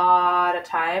lot of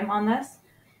time on this.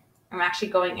 I'm actually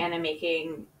going in and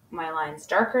making my lines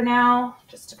darker now,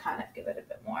 just to kind of give it a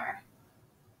bit more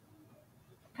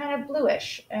kind of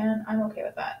bluish, and I'm okay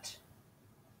with that.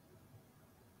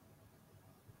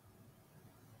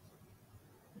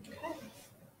 Okay.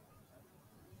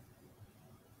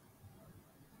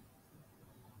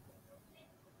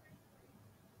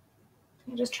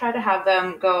 You just try to have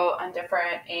them go on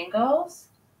different angles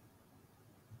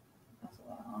as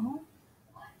well.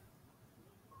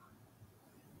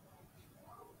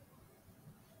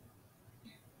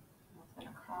 Then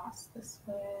across this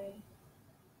way.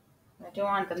 I do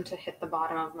want them to hit the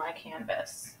bottom of my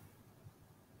canvas.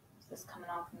 Is this coming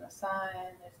off from the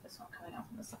side? Is this one coming off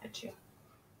from the side too?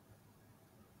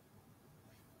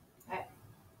 Okay.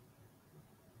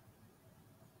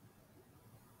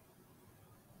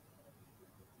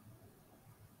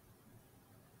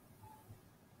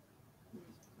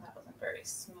 That wasn't very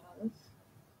smooth.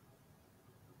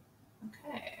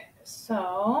 Okay,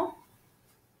 so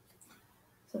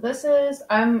this is,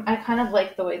 I kind of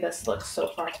like the way this looks so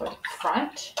far toward the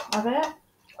front of it.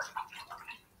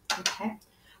 Okay,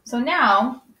 so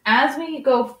now as we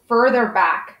go further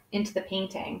back into the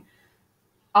painting,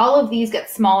 all of these get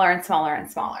smaller and smaller and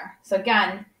smaller. So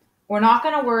again, we're not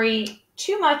going to worry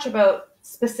too much about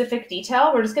specific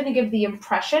detail. We're just going to give the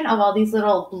impression of all these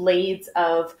little blades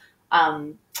of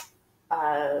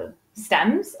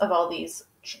stems of all these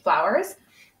flowers.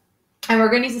 And we're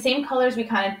going to use the same colors we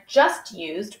kind of just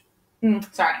used.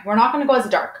 Sorry, we're not going to go as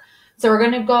dark. So we're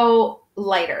going to go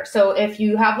lighter. So if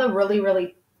you have the really,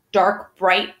 really dark,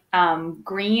 bright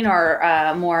green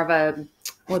or more of a,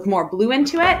 with more blue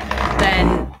into it,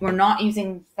 then we're not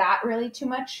using that really too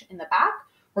much in the back.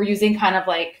 We're using kind of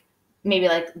like, maybe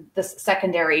like this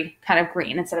secondary kind of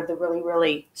green instead of the really,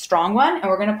 really strong one. And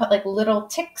we're going to put like little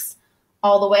ticks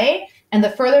all the way. And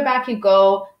the further back you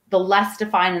go, the less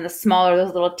defined and the smaller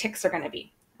those little ticks are going to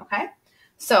be. Okay.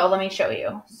 So let me show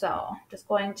you. So just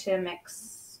going to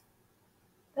mix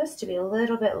this to be a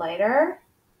little bit lighter.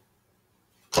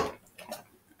 Okay.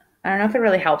 I don't know if it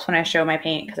really helps when I show my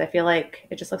paint because I feel like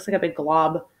it just looks like a big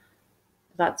glob.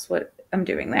 That's what I'm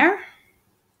doing there.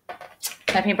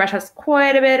 My paintbrush has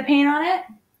quite a bit of paint on it.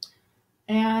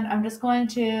 And I'm just going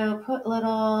to put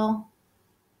little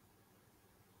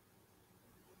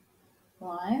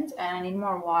lines, and I need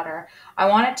more water. I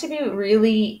want it to be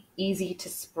really easy to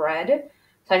spread.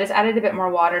 So I just added a bit more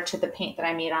water to the paint that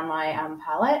I made on my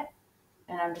palette.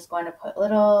 And I'm just going to put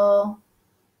little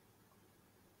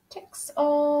ticks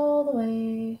all the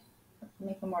way,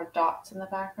 making more dots in the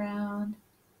background.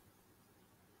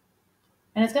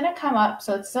 And it's going to come up,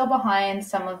 so it's still behind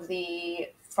some of the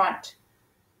front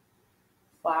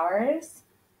flowers.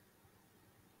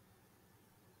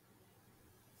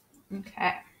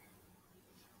 Okay.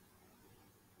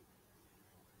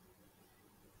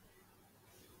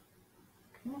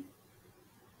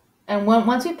 And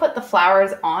once we put the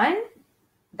flowers on,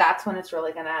 that's when it's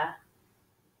really going to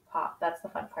pop. That's the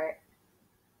fun part.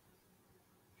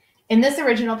 In this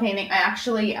original painting, I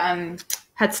actually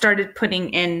had started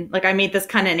putting in, like I made this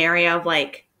kind of an area of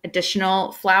like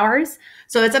additional flowers.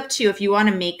 So it's up to you if you want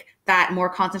to make that more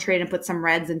concentrated and put some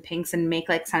reds and pinks and make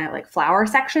like kind of like flower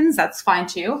sections, that's fine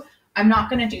too. I'm not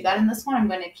going to do that in this one. I'm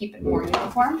going to keep it more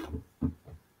uniform.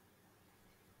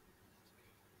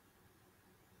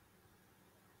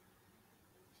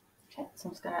 Okay, so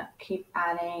I'm just going to keep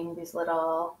adding these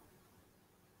little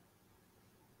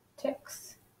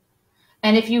ticks.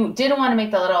 And if you didn't want to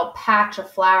make the little patch of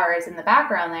flowers in the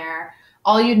background there,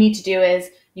 all you need to do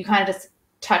is you kind of just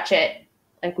touch it.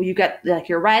 Like when you get like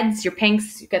your reds, your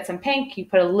pinks, you get some pink, you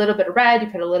put a little bit of red, you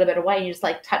put a little bit of white, and you just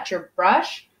like touch your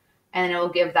brush and it will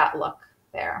give that look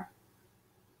there.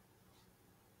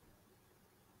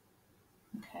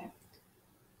 Okay.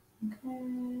 Okay.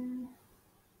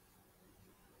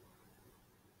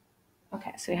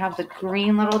 Okay, so we have the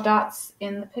green little dots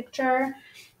in the picture.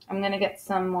 I'm going to get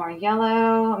some more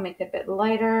yellow, I'll make it a bit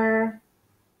lighter.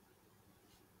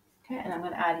 Okay, and I'm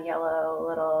going to add yellow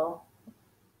little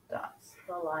dots,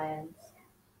 little lines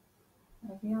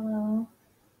of yellow.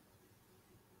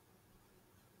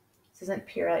 This isn't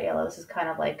pure yellow, this is kind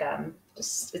of like,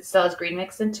 just it still has green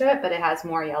mixed into it, but it has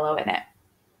more yellow in it.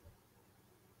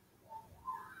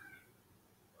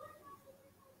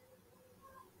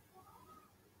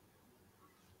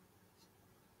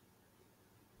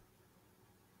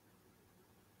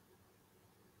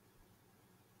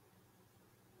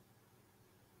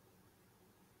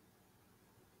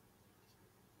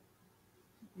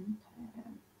 Okay.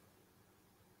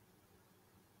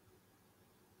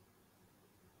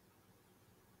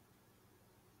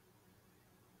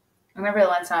 And every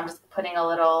once in a while, I'm just putting a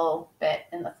little bit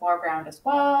in the foreground as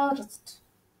well, just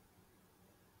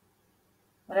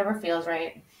whatever feels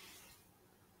right.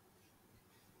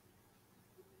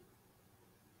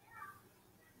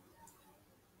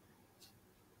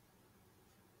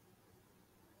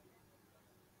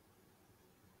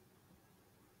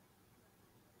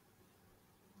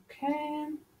 Okay.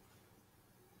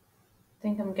 I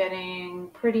think I'm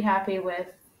getting pretty happy with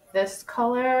this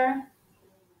color.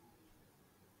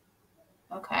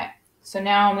 Okay, so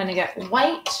now I'm going to get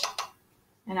white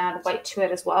and add white to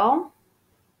it as well.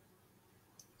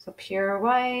 So pure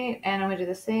white, and I'm going to do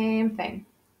the same thing.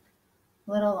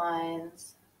 Little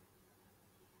lines.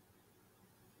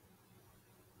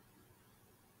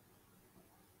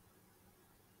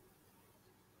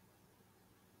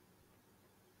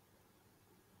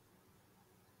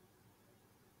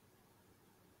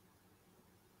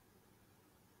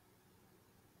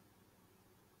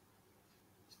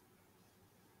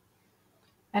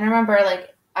 And remember,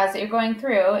 like, as you're going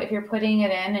through, if you're putting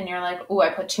it in and you're like, oh,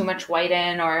 I put too much white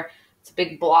in, or it's a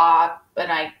big blob,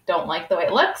 but I don't like the way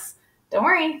it looks, don't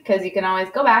worry, because you can always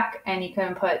go back and you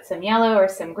can put some yellow or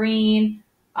some green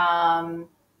and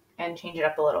change it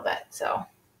up a little bit. So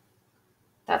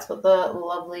that's what the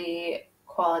lovely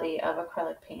quality of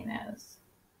acrylic paint is.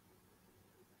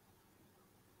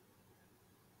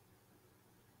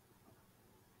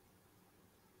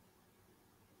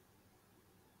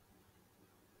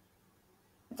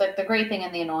 It's like the great thing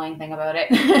and the annoying thing about it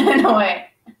in a way,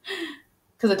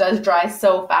 because it does dry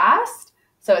so fast.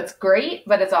 So it's great,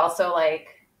 but it's also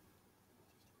like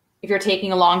if you're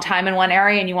taking a long time in one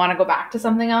area and you want to go back to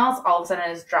something else, all of a sudden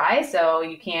it's dry, so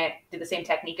you can't do the same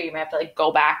technique, or you might have to like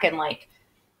go back and like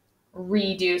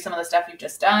redo some of the stuff you've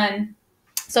just done.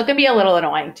 So it can be a little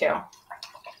annoying too.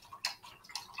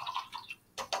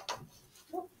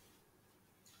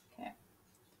 Okay,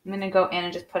 I'm gonna go in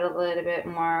and just put a little bit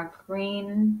more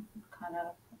green kind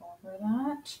of over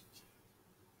that.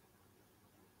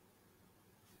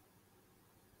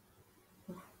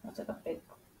 That's like a big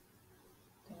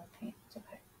thing of paint. It's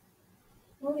okay.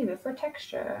 We'll leave it for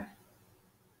texture.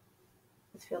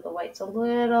 Just feel the white's a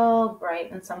little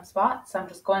bright in some spots. So I'm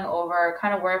just going over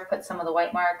kind of where I've put some of the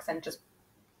white marks and just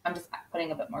I'm just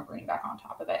putting a bit more green back on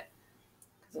top of it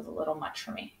because it was a little much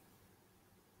for me.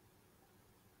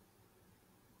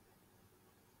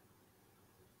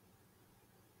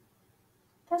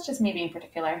 That's just me being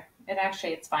particular.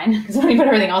 It's fine because when we put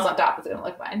everything else on top, it's gonna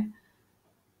look fine.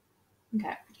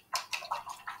 Okay.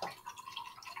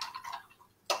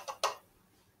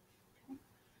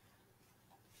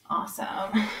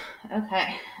 Awesome.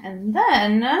 Okay, and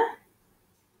then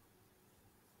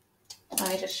let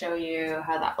me just show you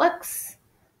how that looks.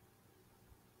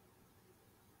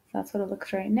 That's what it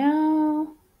looks right now.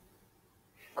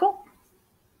 Cool.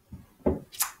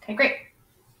 Okay, great.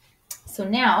 So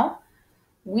now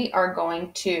we are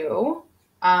going to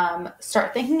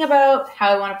start thinking about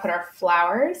how we want to put our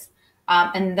flowers.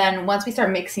 And then once we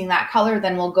start mixing that color,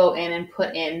 then we'll go in and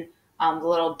put in the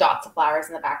little dots of flowers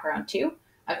in the background too.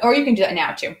 Or you can do that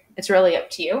now too. It's really up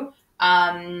to you.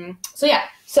 So yeah,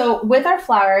 so with our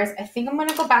flowers, I think I'm going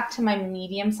to go back to my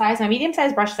medium size. My medium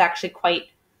size brush is actually quite,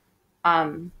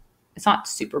 it's not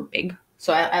super big.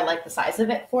 So I like the size of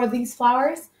it for these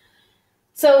flowers.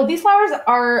 So these flowers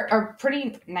are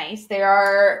pretty nice. They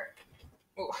are,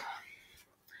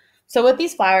 so with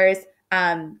these flowers,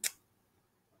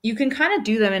 you can kind of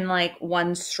do them in like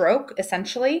one stroke,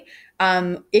 essentially.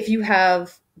 If you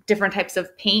have different types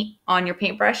of paint on your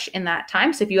paintbrush in that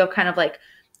time. So if you have kind of like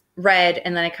red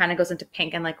and then it kind of goes into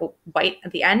pink and like white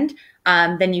at the end,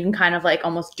 then you can kind of like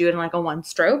almost do it in like a one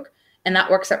stroke. And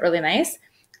that works out really nice.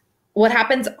 What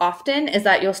happens often is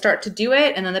that you'll start to do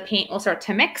it and then the paint will start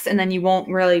to mix and then you won't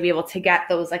really be able to get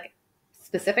those like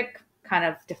specific kind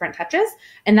of different touches.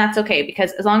 And that's okay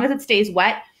because as long as it stays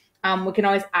wet, we can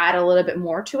always add a little bit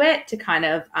more to it to kind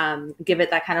of give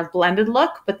it that kind of blended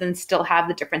look, but then still have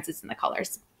the differences in the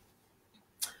colors.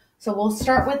 So we'll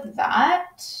start with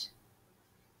that.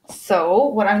 So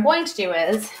what I'm going to do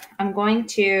is I'm going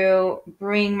to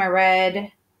bring my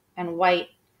red and white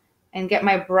and get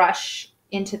my brush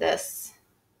into this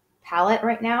palette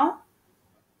right now.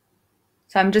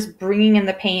 So I'm just bringing in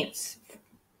the paints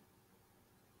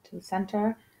to the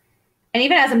center. And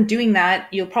even as I'm doing that,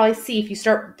 you'll probably see if you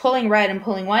start pulling red and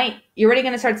pulling white, you're already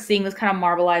going to start seeing this kind of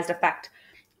marbleized effect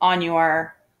on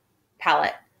your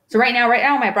palette. So right now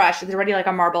on my brush, there's already like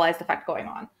a marbleized effect going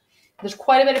on. There's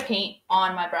quite a bit of paint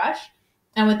on my brush.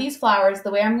 And with these flowers,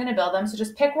 the way I'm going to build them, so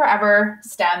just pick wherever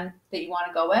stem that you want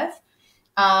to go with.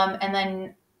 And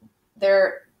then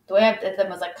the way I did them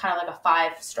was like kind of like a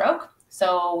 5-stroke.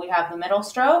 So we have the middle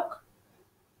stroke,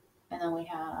 and then we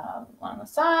have one on the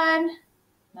side,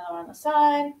 another one on the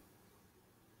side,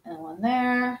 and one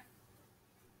there,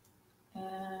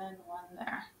 and one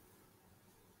there.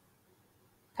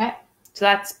 Okay, so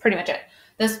that's pretty much it.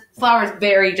 This flower is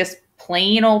very just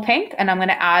plain old pink, and I'm going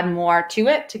to add more to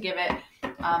it to give it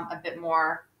a bit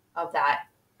more of that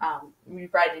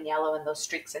red and yellow and those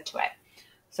streaks into it.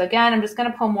 So again, I'm just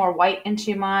going to pull more white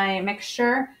into my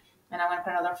mixture, and I'm going to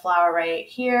put another flower right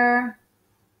here.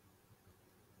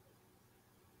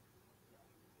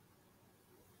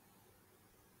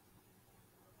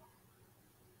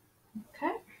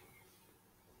 Okay.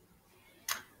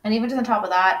 And even to the top of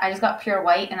that, I just got pure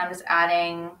white, and I'm just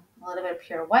adding a little bit of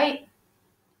pure white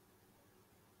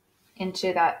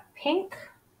into that pink.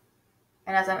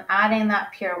 And as I'm adding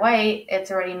that pure white,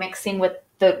 it's already mixing with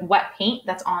the wet paint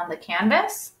that's on the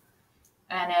canvas,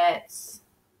 and it's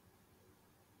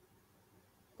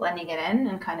blending it in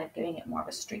and kind of giving it more of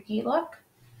a streaky look.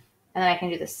 And then I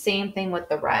can do the same thing with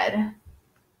the red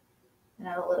and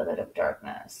add a little bit of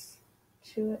darkness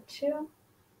to it too.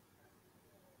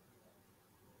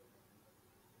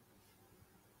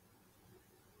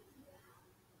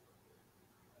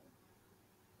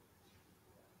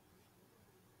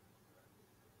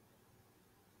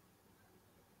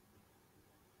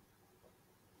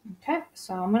 Okay,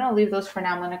 so I'm going to leave those for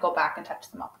now. I'm going to go back and touch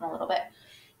them up in a little bit.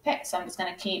 Okay, so I'm just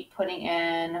going to keep putting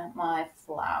in my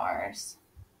flowers.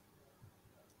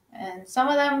 And some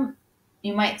of them,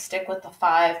 you might stick with the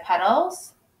 5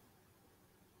 petals.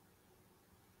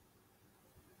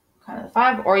 Kind of the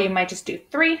 5, or you might just do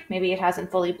 3. Maybe it hasn't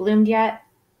fully bloomed yet.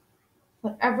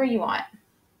 Whatever you want.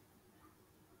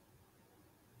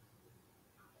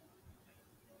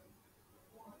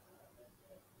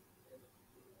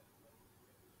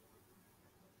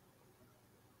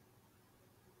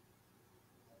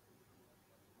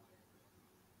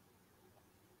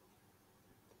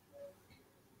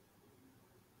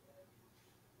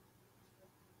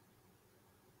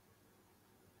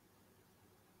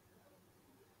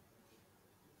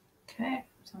 Okay,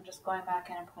 so I'm just going back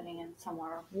in and putting in some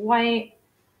more white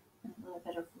and a little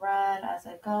bit of red as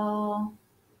I go.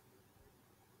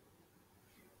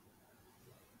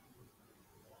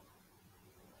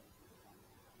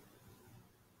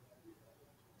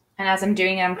 And as I'm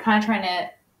doing it, I'm kind of trying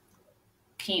to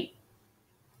keep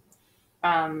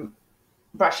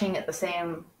brushing it the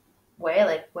same way,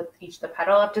 like with each the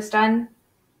petal I've just done.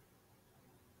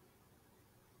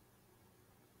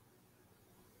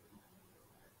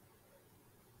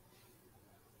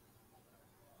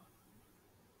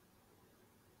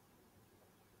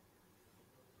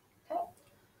 Okay,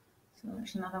 so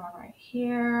there's another one right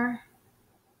here.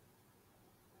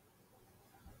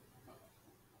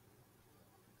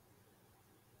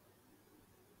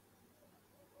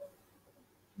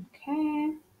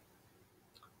 Okay.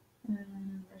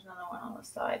 And there's another one on the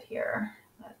side here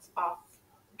that's off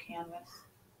the canvas.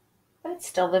 But it's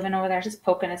still living over there, just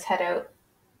poking his head out.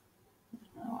 There's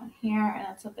another one here, and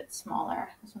that's a bit smaller.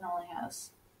 This one only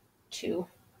has 2.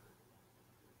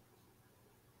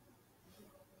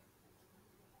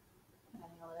 And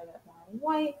a little bit more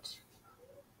white.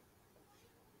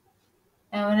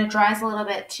 And when it dries a little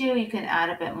bit too, you can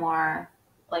add a bit more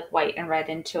like white and red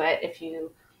into it if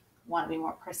you want to be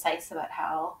more precise about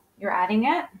how you're adding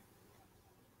it.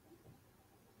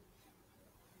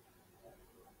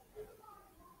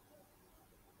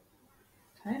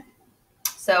 Okay.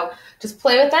 So just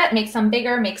play with it, make some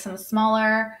bigger, make some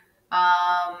smaller.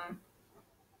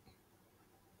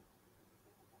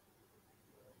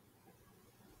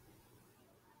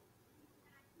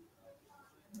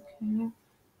 Okay.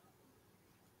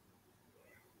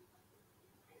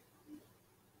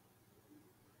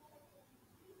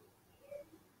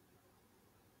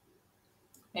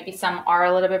 Maybe some are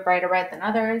a little bit brighter red than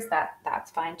others.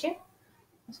 That's fine too.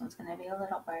 This one's going to be a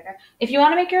little brighter. If you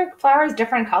want to make your flowers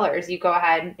different colors, you go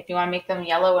ahead. If you want to make them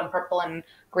yellow and purple and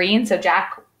green, so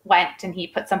Jack went and he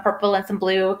put some purple and some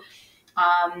blue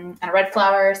and a red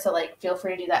flower. So like, feel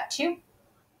free to do that too.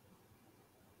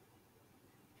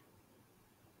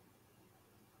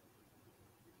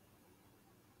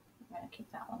 I'm going to keep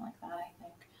that one like that, I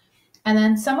think. And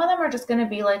then some of them are just going to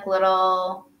be like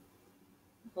little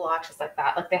blotches like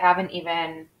that. Like they haven't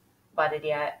even budded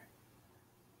yet.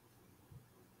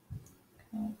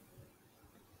 Okay.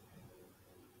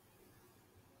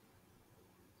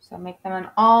 So make them in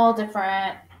all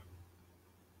different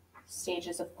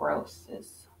stages of growth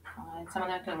is fine. Some of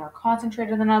them can be more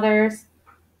concentrated than others.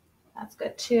 That's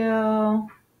good too.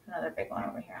 Another big one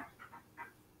over here.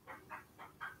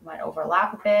 Might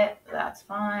overlap a bit, but that's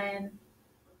fine.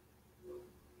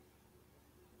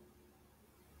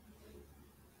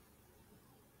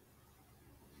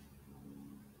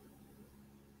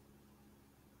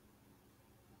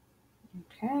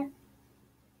 Okay.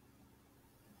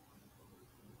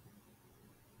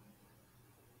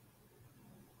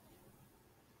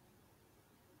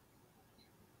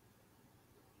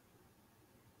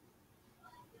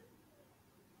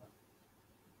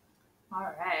 All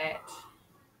right.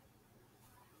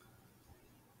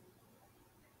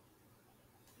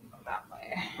 Go that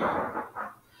way.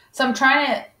 So I'm trying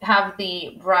to have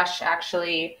the brush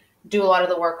actually do a lot of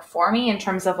the work for me in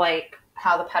terms of like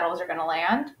how the petals are going to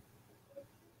land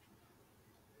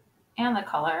and the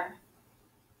color.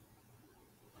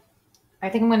 I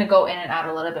think I'm going to go in and add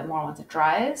a little bit more once it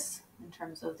dries in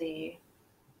terms of the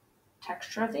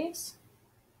texture of these.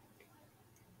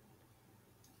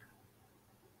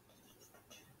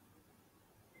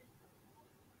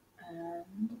 And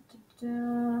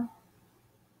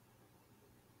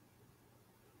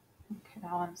okay,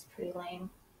 that one's pretty lame.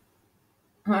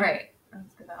 All right,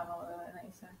 let's get that one a little bit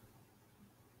nicer.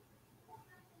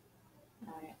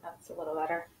 All right, that's a little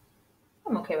better.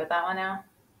 I'm okay with that one now.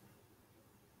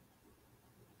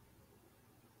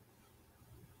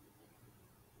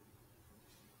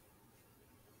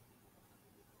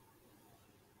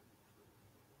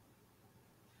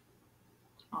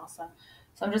 Awesome.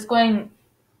 So I'm just going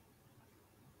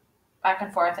back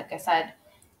and forth, like I said,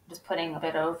 just putting a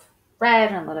bit of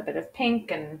red and a little bit of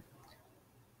pink, and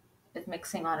it's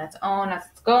mixing on its own as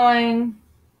it's going.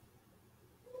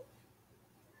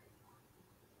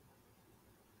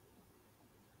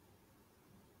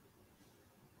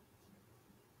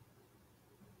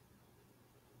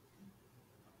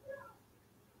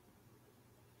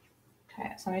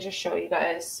 Okay, so let me just show you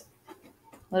guys a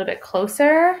little bit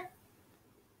closer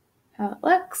how it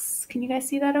looks. Can you guys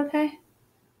see that okay?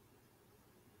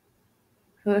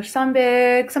 So there's some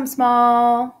big, some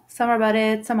small, some are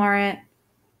budded, some aren't.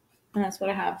 And that's what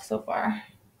I have so far.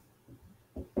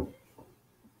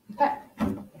 Okay,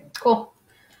 cool.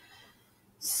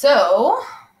 So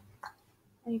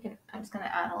I'm just gonna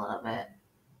add a little bit.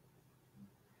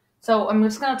 So I'm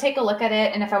just gonna take a look at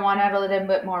it, and if I want to add a little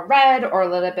bit more red or a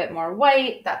little bit more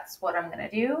white, that's what I'm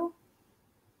gonna do.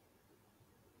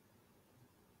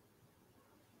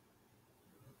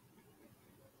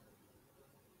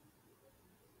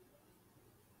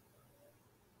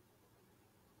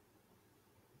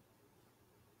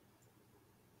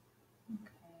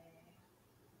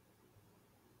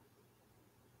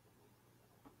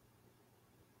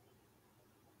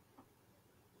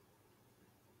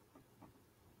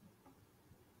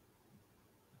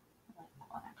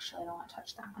 Actually, I don't want to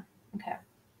touch that one. Okay.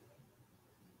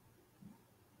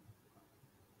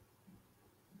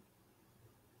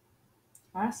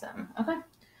 Awesome. Okay,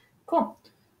 cool.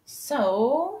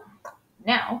 So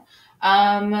now,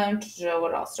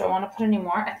 what else? Do I want to put any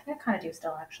more? I think I kind of do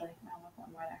still, actually. I want to put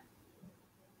one more there.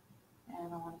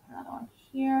 And I want to put another one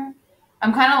here.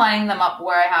 I'm kind of lining them up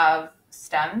where I have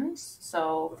stems,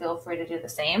 so feel free to do the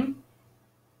same.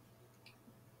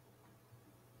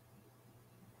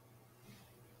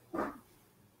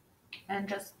 And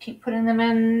just keep putting them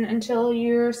in until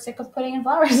you're sick of putting in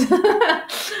flowers.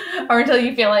 Or until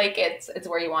you feel like it's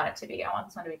where you want it to be. I want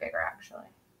this one to be bigger, actually.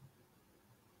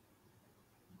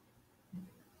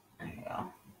 There you go.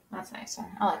 That's nicer.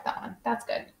 I like that one. That's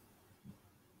good.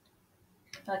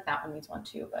 I like that one needs one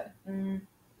too, but I don't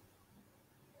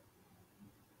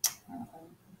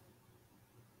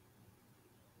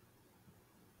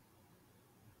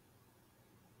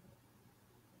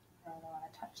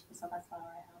want to touch this other flower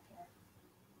I have here.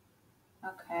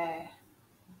 Okay.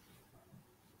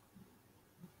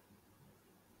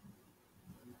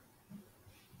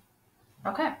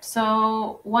 Okay,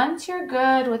 so once you're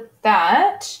good with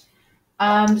that,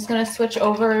 I'm just going to switch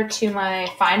over to my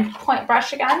fine point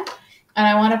brush again. And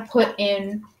I want to put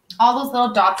in all those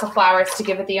little dots of flowers to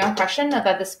give it the impression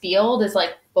that this field is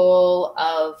like full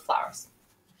of flowers.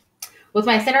 With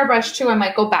my thinner brush too, I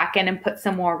might go back in and put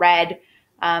some more red.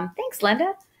 Thanks,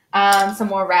 Linda. Some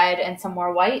more red and some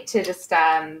more white to just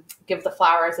give the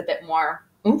flowers a bit more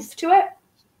oomph to it.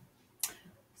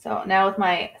 So now with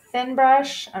my thin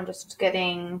brush, I'm just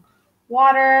getting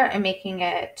water and making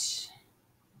it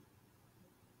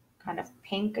kind of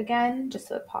pink again, just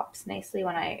so it pops nicely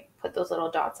when I put those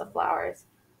little dots of flowers.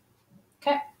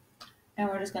 Okay, and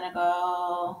we're just gonna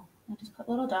go and just put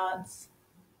little dots.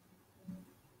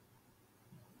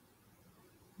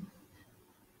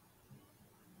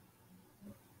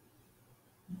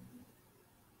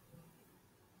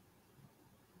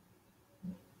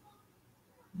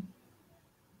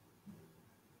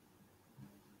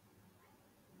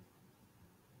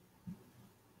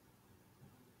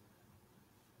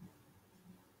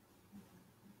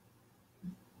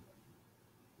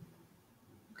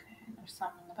 There's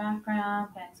some in the background,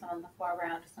 and some in the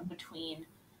foreground, just in between.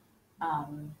 A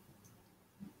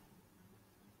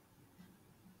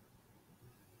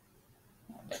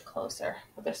bit closer,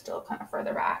 but they're still kind of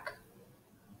further back.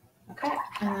 Okay,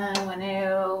 and then I'm going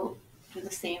to do the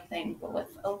same thing, but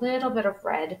with a little bit of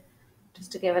red,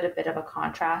 just to give it a bit of a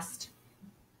contrast.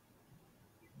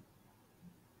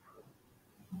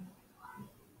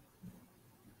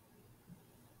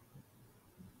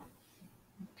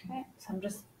 Okay, so I'm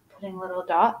just putting little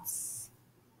dots.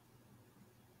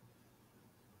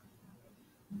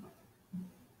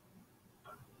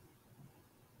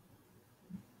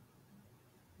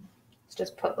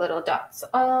 Just put little dots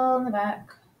all in the back,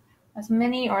 as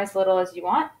many or as little as you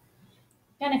want.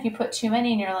 And if you put too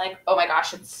many and you're like, oh my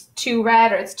gosh, it's too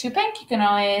red or it's too pink, you can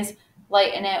always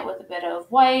lighten it with a bit of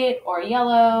white or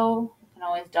yellow. You can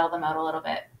always dull them out a little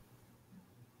bit.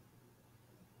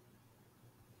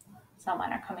 Some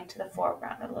mine are coming to the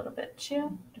foreground a little bit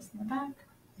too, just in the back.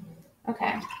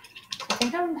 Okay, I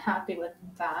think I'm happy with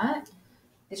that.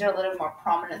 These are a little more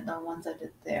prominent than the ones I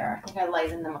did there. I think I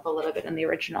lightened them up a little bit in the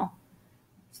original.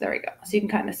 So there we go. So you can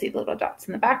kind of see the little dots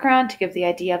in the background to give the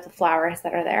idea of the flowers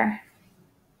that are there.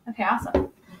 Okay, awesome.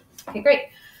 Okay, great.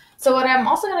 So what I'm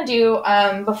also going to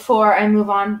do before I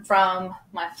move on from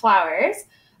my flowers,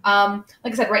 like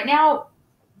I said, right now,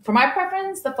 for my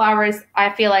preference, the flowers, I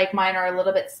feel like mine are a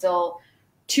little bit still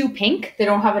too pink. They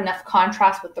don't have enough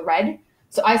contrast with the red.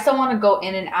 So I still want to go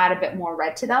in and add a bit more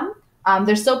red to them.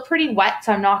 They're still pretty wet,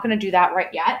 so I'm not going to do that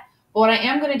right yet. But what I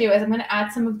am going to do is I'm going to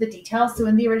add some of the details. So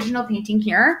in the original painting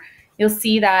here, you'll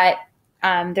see that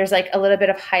there's like a little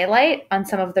bit of highlight on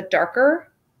some of the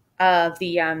darker of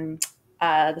the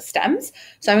stems.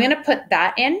 So I'm going to put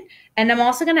that in. And I'm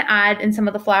also going to add in some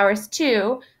of the flowers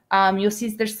too. You'll see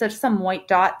there's some white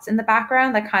dots in the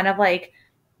background that kind of like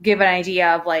give an idea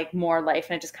of like more life.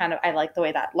 And it just kind of, I like the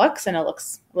way that looks, and it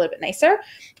looks a little bit nicer.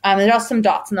 There's also some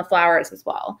dots in the flowers as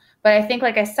well. But I think,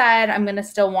 like I said, I'm going to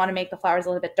still want to make the flowers a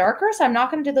little bit darker. So I'm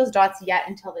not going to do those dots yet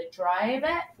until they dry a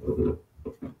bit.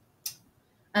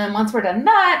 And once we're done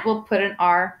that, we'll put in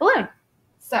our balloon.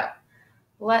 So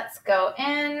let's go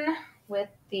in with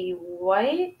the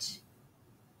white.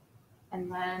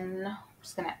 And then I'm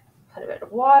just going to put a bit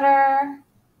of water.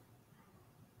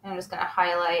 And I'm just going to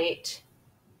highlight.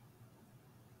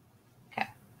 Okay,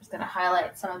 I'm just going to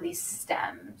highlight some of these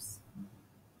stems.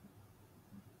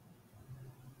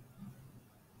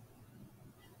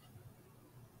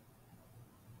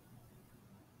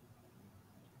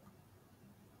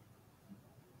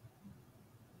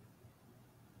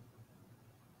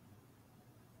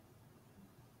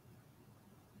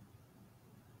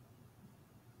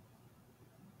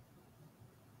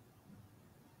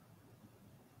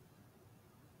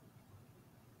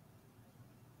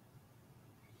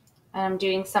 And I'm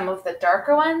doing some of the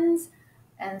darker ones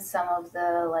and some of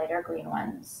the lighter green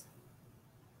ones.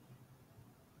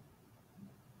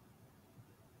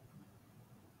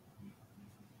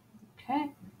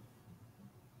 Okay.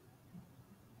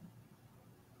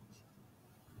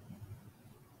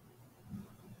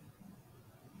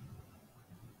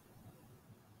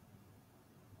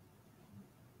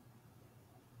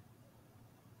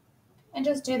 And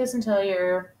just do this until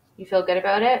you feel good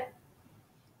about it.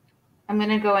 I'm going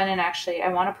to go in and actually, I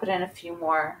want to put in a few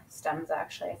more stems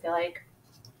actually. I feel like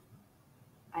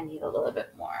I need a little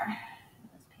bit more in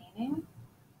this painting.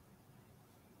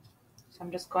 So I'm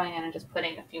just going in and just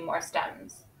putting a few more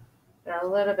stems that are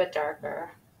a little bit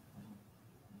darker.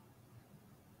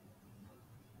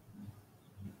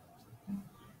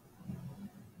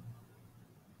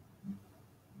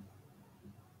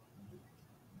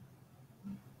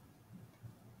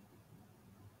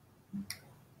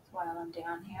 While I'm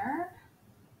down here.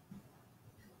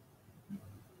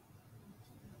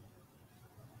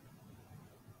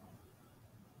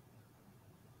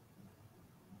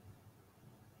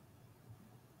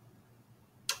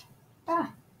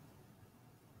 Ah.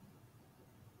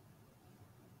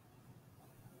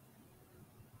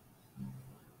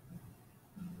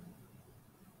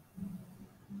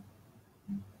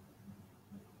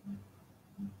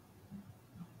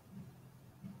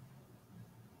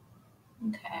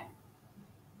 Okay.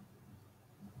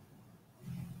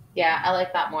 Yeah, I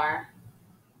like that more.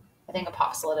 I think it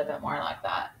pops a little bit more like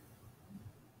that.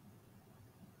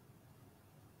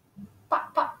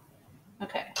 Pop, pop.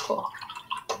 Okay, cool.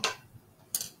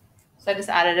 So I just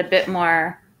added a bit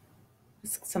more,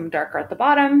 some darker at the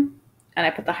bottom, and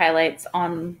I put the highlights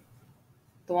on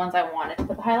the ones I wanted to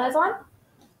put the highlights on.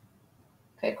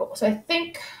 Okay, cool. So I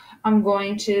think I'm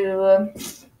going to,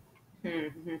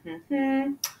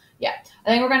 yeah, I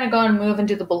think we're going to go and move and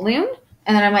do the balloon,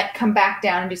 and then I might come back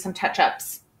down and do some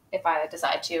touch-ups if I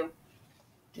decide to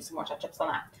do some more touch-ups on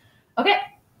that. Okay,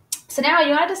 so now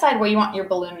you want to decide where you want your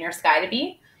balloon and your sky to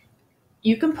be.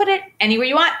 You can put it anywhere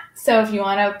you want. So if you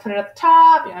want to put it at the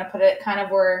top, you want to put it kind of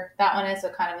where that one is, so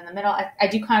kind of in the middle. I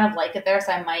do kind of like it there,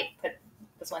 so I might put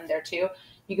this one there too.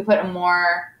 You could put it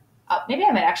more up. Maybe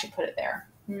I might actually put it there.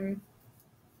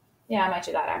 Yeah, I might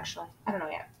do that actually. I don't know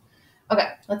yet. Okay,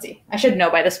 let's see. I should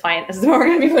know by this point. This is where we're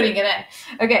going to be putting it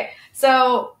in. Okay,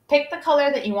 so pick the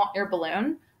color that you want your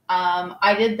balloon.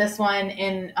 I did this one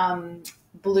in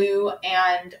blue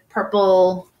and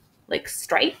purple, like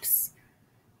stripes.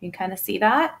 You can kind of see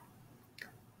that.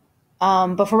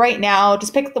 But for right now,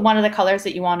 just pick one of the colors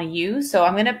that you want to use. So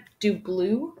I'm going to do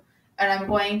blue, and I'm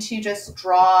going to just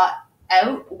draw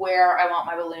out where I want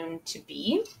my balloon to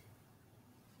be.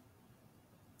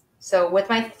 So with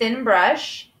my thin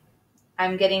brush,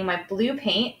 I'm getting my blue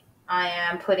paint. I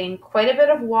am putting quite a bit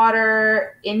of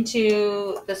water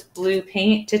into this blue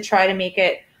paint to try to make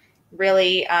it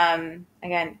really,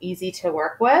 again, easy to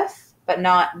work with, but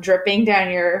not dripping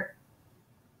down your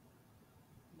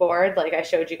board like I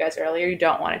showed you guys earlier. You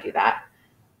don't want to do that.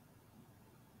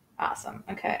 Awesome.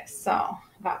 Okay, so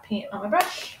I got paint on my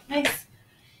brush. Nice.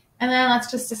 And then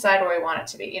let's just decide where we want it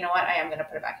to be. You know what? I am going to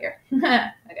put it back here.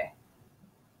 Okay.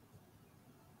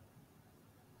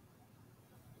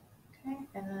 Okay,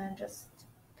 and then just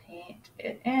paint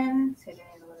it in. See if it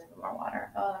needs a little bit more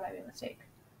water. Oh, that might be a mistake.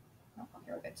 Oh,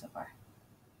 okay, we're good so far.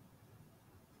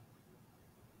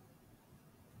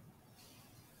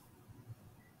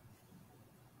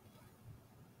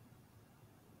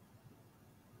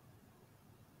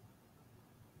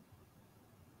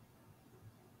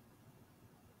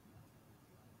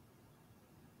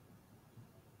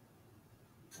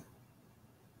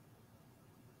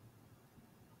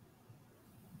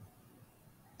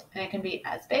 And it can be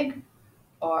as big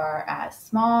or as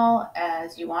small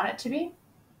as you want it to be.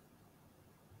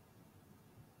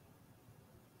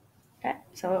 Okay,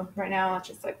 so right now it's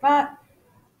just like that.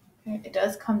 Okay, it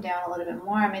does come down a little bit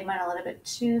more. I made mine a little bit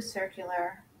too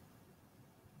circular.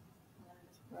 I'm gonna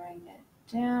just bring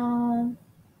it down.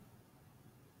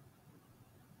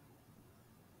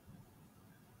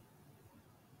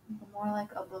 More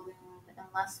like a balloon and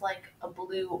less like a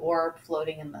blue orb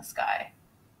floating in the sky.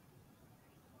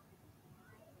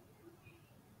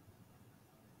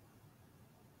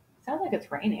 Sounds like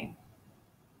it's raining.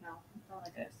 No, it's not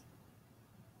like it is.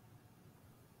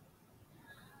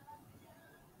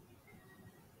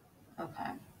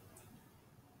 Okay.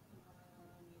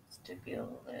 Needs to be a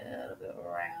little bit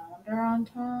rounder on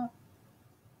top.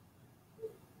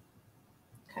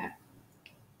 Okay.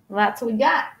 Well, that's what we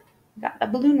got. We got the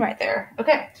balloon right there.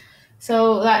 Okay.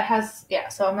 So that has, yeah,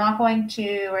 so I'm not going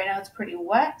to, right now it's pretty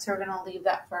wet, so we're going to leave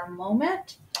that for a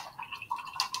moment.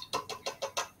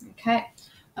 Okay,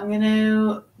 I'm going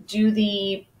to do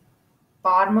the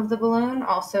bottom of the balloon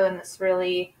also in this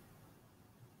really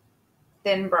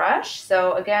thin brush.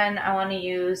 So again, I want to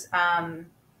use, I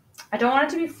don't want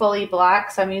it to be fully black,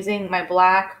 so I'm using my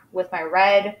black with my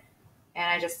red, and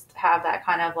I just have that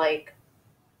kind of like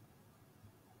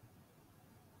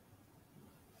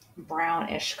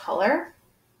brownish color.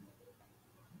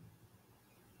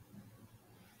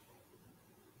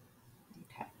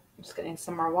 Okay, I'm just getting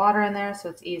some more water in there so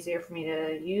it's easier for me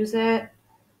to use it.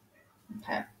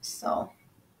 Okay, so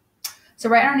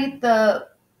right underneath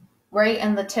right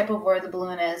in the tip of where the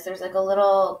balloon is, there's like a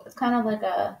little, it's kind of like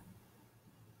the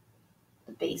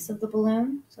base of the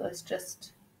balloon. So it's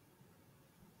just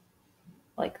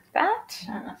like that.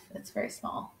 I don't know if it's very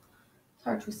small. It's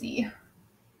hard to see.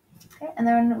 Okay, and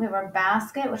then we have our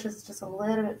basket, which is just a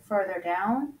little bit further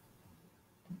down.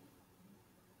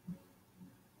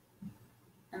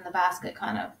 And the basket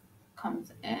kind of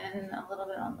comes in a little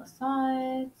bit on the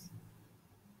sides.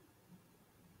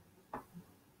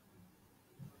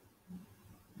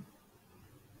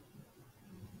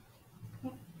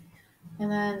 Okay.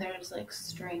 And then there's like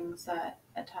strings that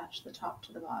attach the top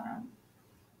to the bottom.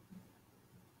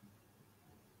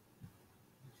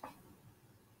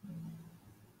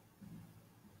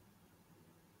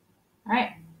 All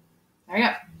right, there we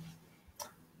go.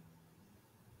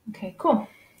 Okay, cool.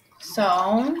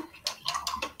 So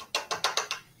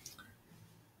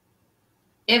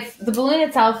if the balloon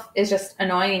itself is just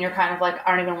annoying and you're kind of like,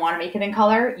 I don't even want to make it in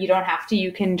color, you don't have to.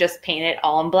 You can just paint it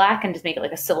all in black and just make it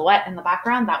like a silhouette in the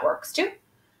background. That works too.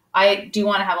 I do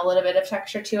want to have a little bit of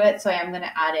texture to it, so I am going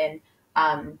to add in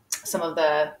some of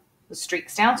the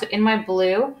streaks down. So in my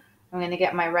blue, I'm going to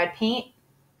get my red paint,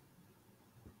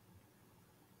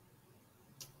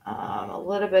 a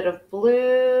little bit of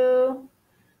blue,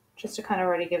 just to kind of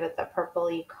already give it the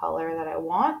purpley color that I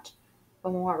want,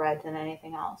 but more red than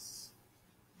anything else.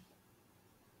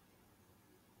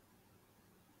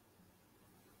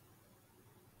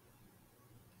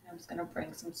 I'm just going to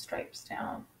bring some stripes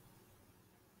down.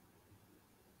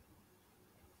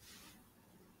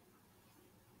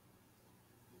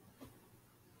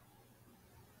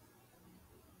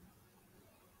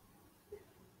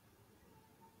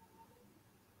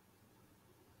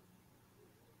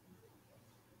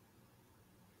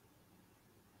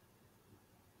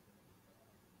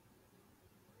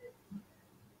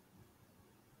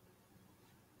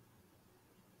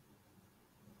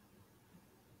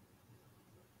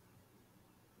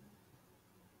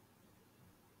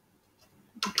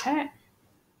 Okay.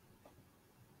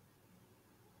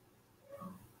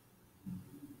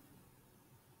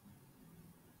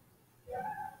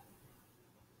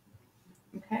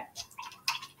 Okay.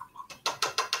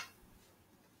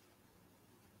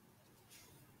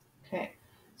 Okay.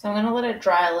 So I'm going to let it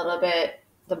dry a little bit,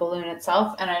 the balloon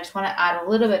itself, and I just want to add a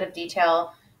little bit of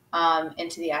detail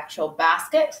into the actual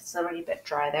basket. It's already a bit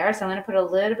dry there. So I'm going to put a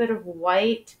little bit of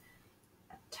white,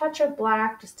 a touch of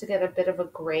black, just to get a bit of a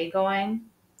gray going.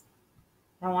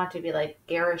 I want it to be like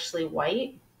garishly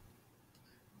white.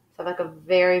 So like a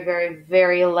very, very,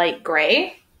 very light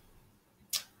gray.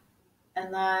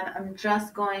 And then I'm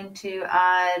just going to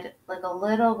add like a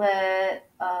little bit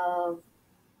of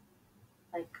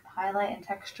like highlight and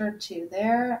texture to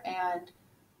there and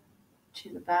to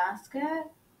the basket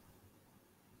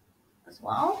as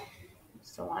well.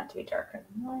 Still want it to be darker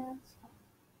than this.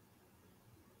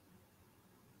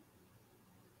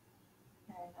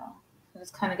 There you go. This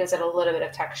kind of gives it a little bit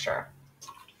of texture.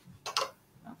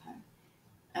 Okay.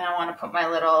 And I want to put my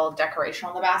little decoration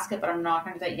on the basket, but I'm not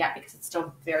going to do that yet because it's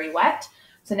still very wet.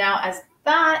 So now as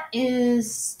that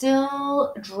is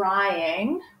still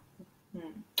drying,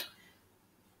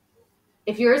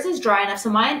 if yours is dry enough,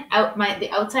 so the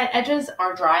outside edges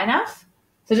are dry enough.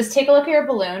 So just take a look at your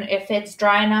balloon. If it's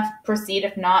dry enough, proceed.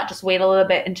 If not, just wait a little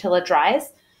bit until it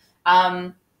dries.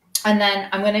 And then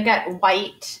I'm going to get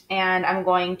white and I'm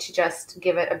going to just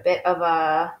give it a bit of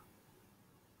a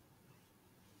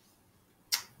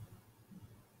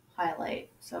highlight.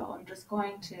 So I'm just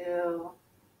going to,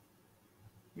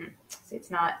 see,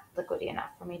 it's not liquidy enough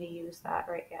for me to use that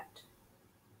right yet.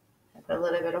 I put a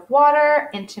little bit of water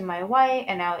into my white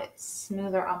and now it's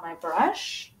smoother on my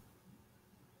brush.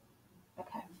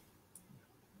 Okay.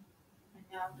 And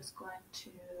now I'm just going to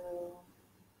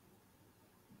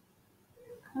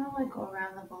kind of like go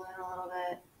around the balloon a little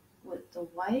bit with the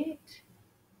white.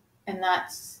 And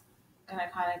that's going to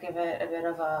kind of give it a bit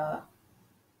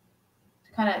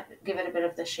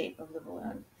of the shape of the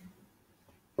balloon.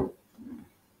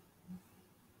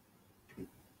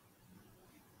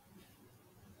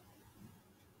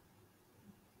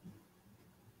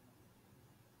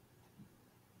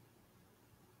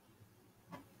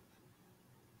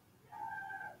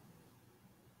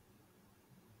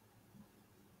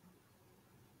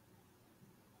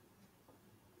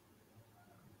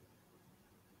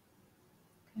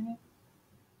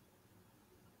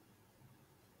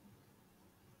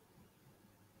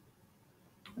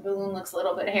 The balloon looks a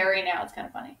little bit hairy now. It's kind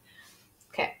of funny.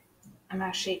 Okay. I'm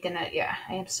actually gonna, yeah,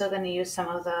 I am still gonna use some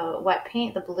of the wet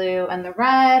paint, the blue and the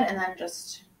red, and then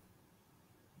just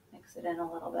mix it in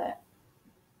a little bit.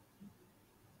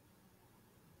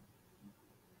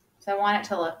 So I want it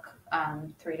to look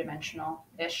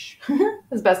three-dimensional-ish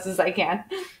as best as I can.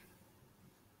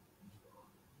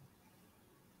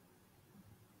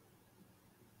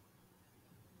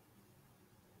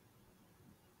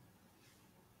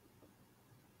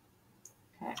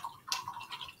 Okay,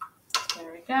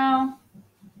 there we go.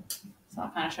 So I'll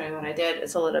kind of show you what I did.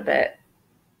 It's a little bit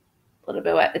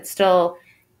wet. It's still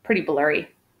pretty blurry.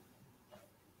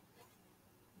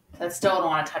 So I still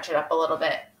want to touch it up a little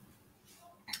bit.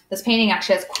 This painting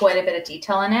actually has quite a bit of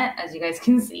detail in it, as you guys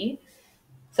can see.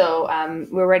 So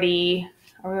we're already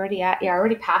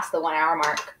past the 1 hour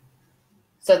mark.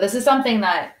 So this is something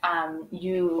that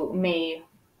you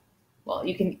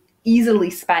can easily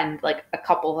spend like a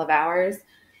couple of hours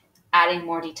adding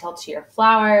more detail to your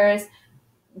flowers,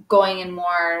 going in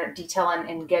more detail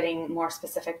and getting more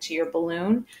specific to your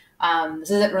balloon.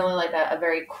 This isn't really like a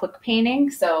very quick painting.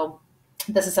 So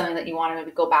this is something that you want to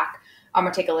maybe go back or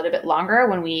take a little bit longer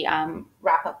when we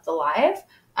wrap up the live.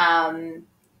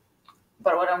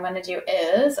 But what I'm going to do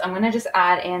is I'm going to just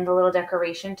add in the little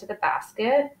decoration to the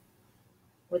basket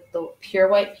with the pure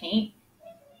white paint.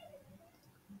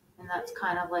 And that's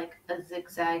kind of like a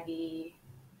zigzaggy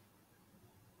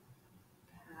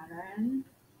pattern.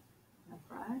 A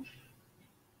brush.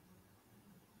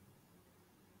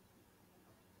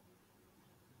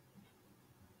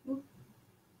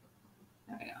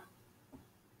 There we go.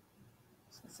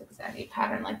 So zigzaggy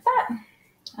pattern like that.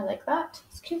 I like that.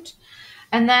 It's cute.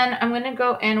 And then I'm going to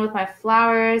go in with my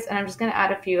flowers, and I'm just going to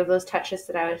add a few of those touches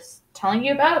that I was telling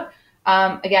you about.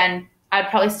 Again,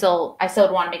 I still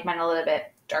would want to make mine a little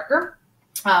bit darker.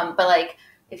 But like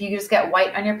if you just get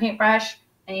white on your paintbrush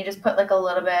and you just put like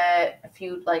a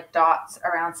few like dots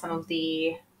around some of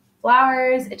the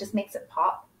flowers, it just makes it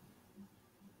pop.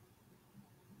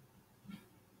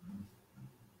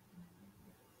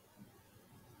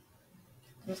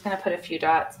 I'm just going to put a few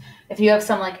dots. If you have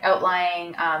some like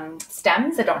outlying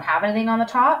stems that don't have anything on the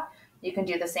top, you can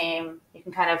do the same. You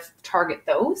can kind of target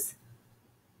those.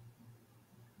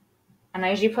 And I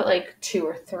usually put like 2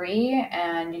 or 3,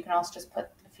 and you can also just put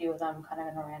a few of them kind of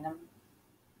in a random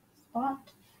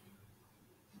spot.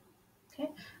 Okay.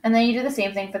 And then you do the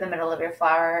same thing for the middle of your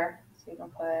flower. So you can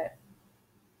put a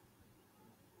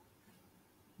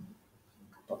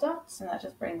couple dots, and that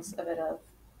just brings a bit of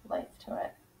life to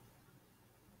it.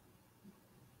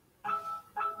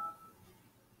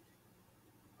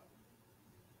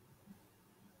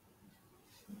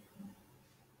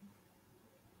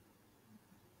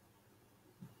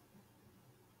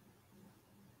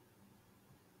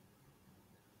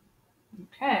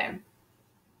 Okay.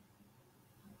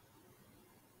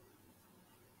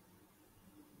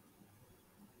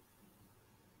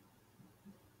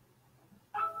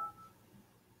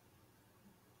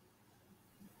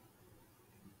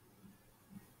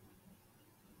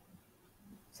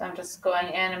 So I'm just going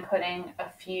in and putting a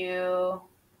few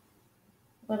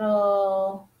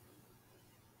little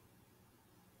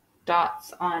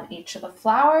dots on each of the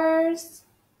flowers.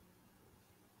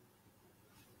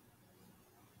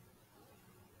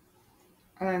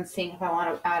 And then seeing if I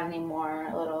want to add any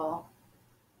more little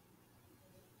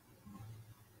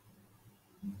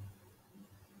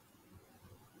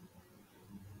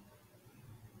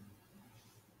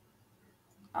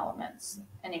elements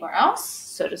anywhere else.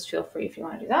 So just feel free if you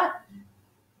want to do that.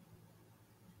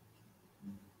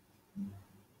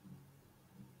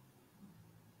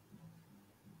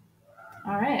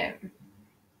 All right.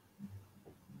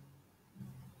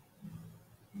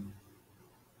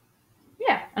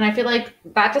 Yeah, and I feel like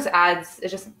that just adds, it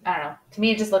just, I don't know, to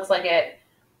me it just looks like it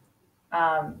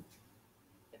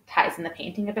ties in the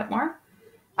painting a bit more.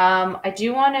 I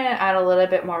do want to add a little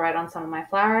bit more red on some of my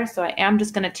flowers, so I am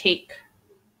just going to take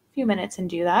a few minutes and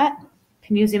do that.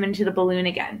 Can you zoom into the balloon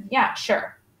again? Yeah,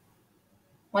 sure.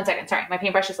 1 second. Sorry, my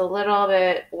paintbrush is a little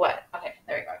bit wet. Okay,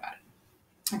 there we go. I got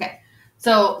it. Okay,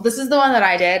 so this is the one that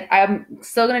I did. I'm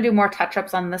still going to do more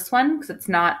touch-ups on this one because it's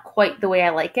not quite the way I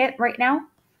like it right now.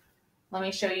 Let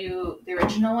me show you the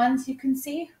original ones you can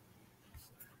see.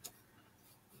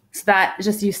 So that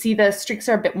just, you see the streaks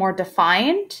are a bit more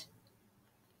defined.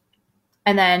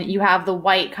 And then you have the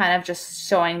white kind of just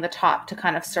showing the top to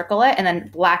kind of circle it, and then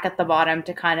black at the bottom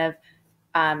to kind of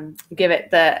give it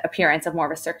the appearance of more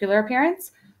of a circular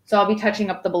appearance. So I'll be touching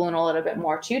up the balloon a little bit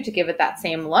more too to give it that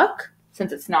same look,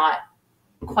 since it's not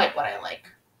quite what I like.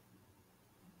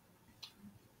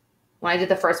 When I did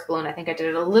the first balloon, I think I did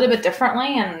it a little bit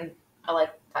differently, and I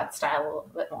like that style a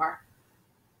little bit more.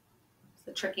 It's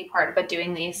the tricky part about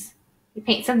doing these. You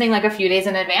paint something like a few days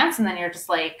in advance and then you're just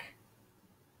like,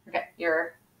 forget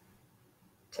your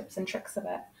tips and tricks of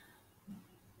it.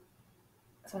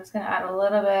 So I'm just going to add a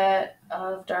little bit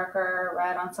of darker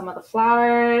red on some of the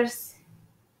flowers.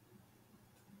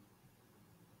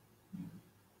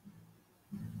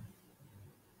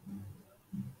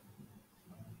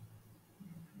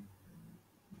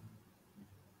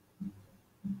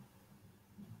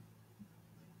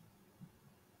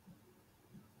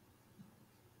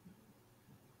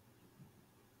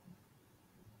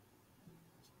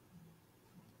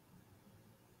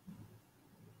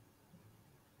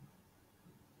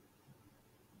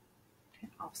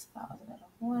 Offset that with a bit of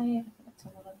white. I think it's a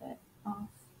little bit off.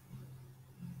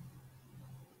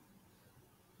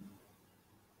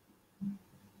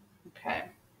 Okay.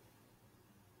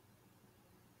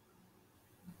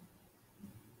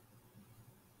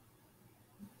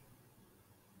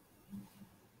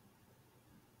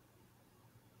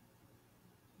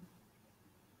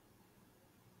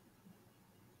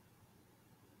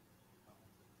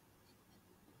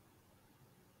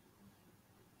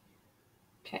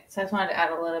 Okay, so I just wanted to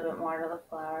add a little bit more to the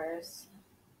flowers.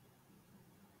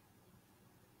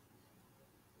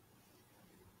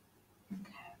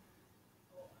 Okay.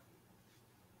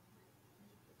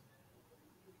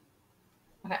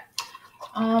 Okay.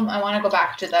 I want to go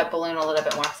back to that balloon a little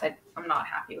bit more because I'm not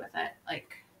happy with it,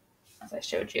 like as I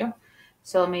showed you.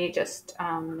 So let me just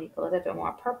make a little bit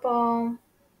more purple.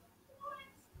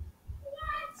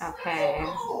 Okay.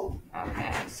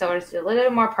 Okay. So we're just a little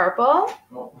bit more purple.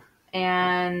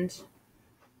 And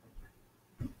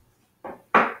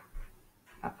okay.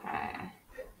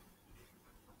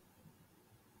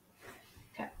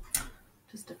 Okay.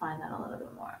 Just define that a little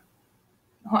bit more.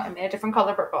 Oh, I made a different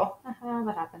color purple.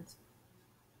 That happens.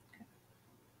 Okay.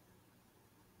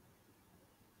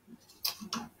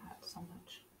 Not so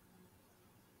much.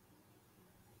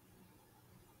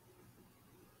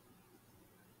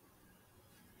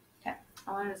 Okay.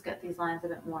 I want to just get these lines a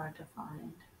bit more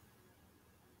defined.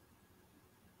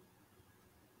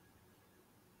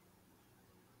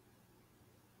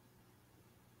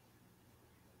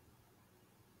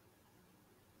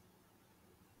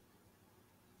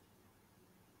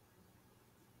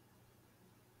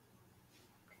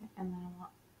 And then I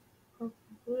want purple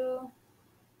blue.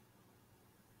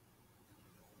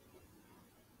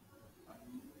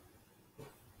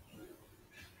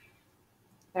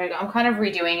 There you go. I'm kind of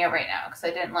redoing it right now because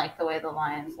I didn't like the way the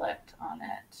lines looked on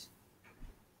it.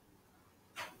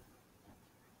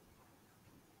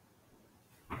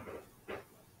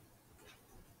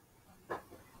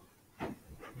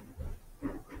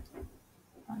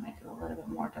 I'll make it a little bit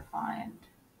more defined.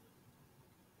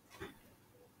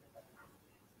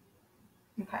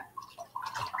 Okay.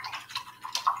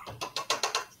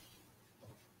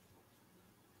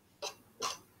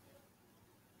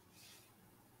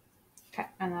 Okay,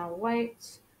 and then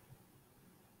white.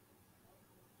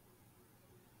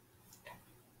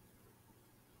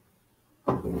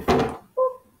 Of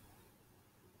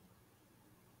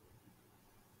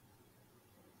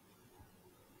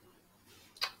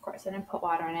course, I didn't put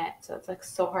water in it, so it's like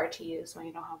so hard to use when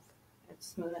you don't have it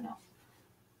smooth enough.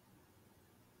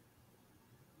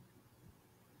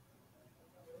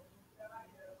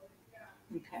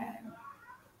 Okay.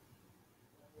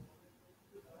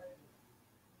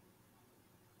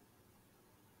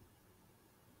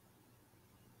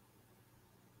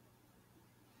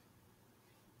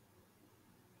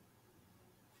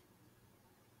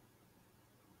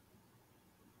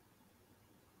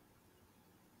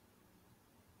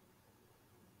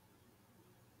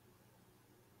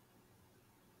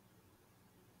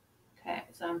 Okay,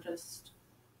 so I'm just.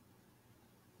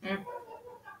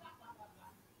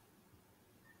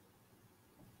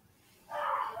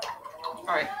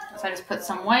 All right, so I just put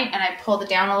some white and I pulled it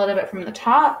down a little bit from the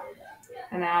top.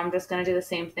 And now I'm just going to do the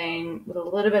same thing with a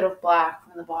little bit of black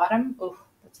from the bottom. Oof,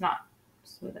 that's not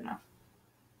smooth enough.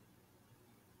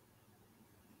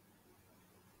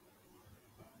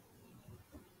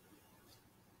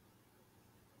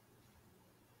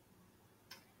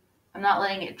 I'm not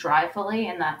letting it dry fully,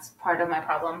 and that's part of my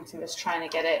problem. So I'm just trying to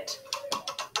get it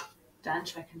done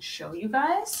so I can show you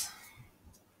guys.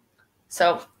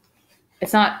 So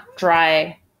it's not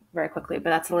dry very quickly, but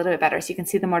that's a little bit better. So you can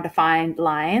see the more defined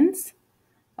lines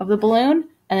of the balloon.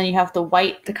 And then you have the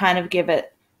white to kind of give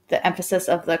it the emphasis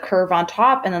of the curve on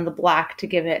top, and then the black to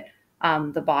give it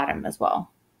the bottom as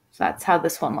well. So that's how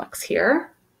this one looks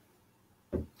here.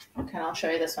 Okay, I'll show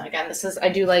you this one again. I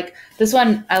do like this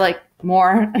one. I like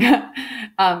more.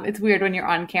 It's weird when you're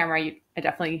on camera. I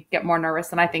definitely get more nervous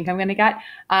than I think I'm going to get.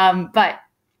 But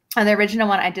on the original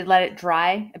one, I did let it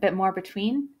dry a bit more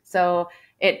between. So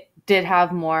it did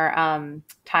have more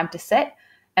time to sit.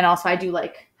 And also I do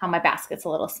like how my basket's a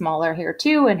little smaller here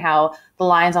too, and how the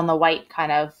lines on the white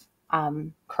kind of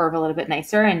curve a little bit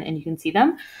nicer and you can see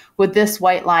them. With this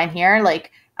white line here,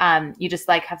 like you just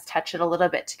like have to touch it a little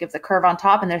bit to give the curve on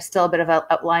top, and there's still a bit of an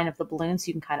outline of the balloon so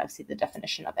you can kind of see the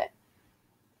definition of it.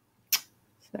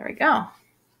 So there we go.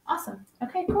 Awesome.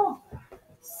 Okay, cool.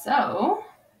 So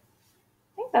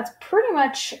I think that's pretty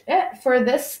much it for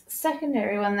this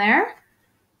secondary one there.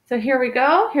 So here we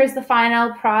go. Here's the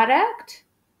final product.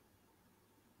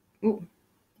 Ooh,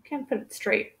 I can't put it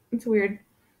straight. It's weird.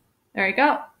 There you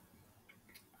go.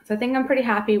 So I think I'm pretty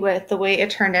happy with the way it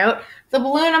turned out. The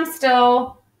balloon I'm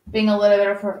still being a little bit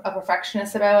of a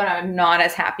perfectionist about, and I'm not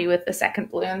as happy with the second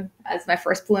balloon as my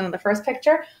first balloon in the first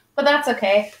picture, but that's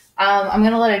okay. I'm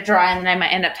going to let it dry, and then I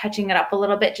might end up touching it up a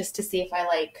little bit just to see if I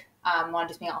want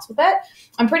to do something else with it.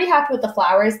 I'm pretty happy with the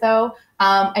flowers though.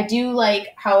 I do like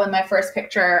how in my first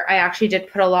picture, I actually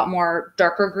did put a lot more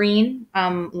darker green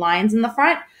lines in the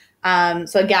front.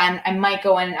 So again, I might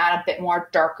go in and add a bit more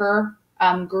darker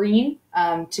green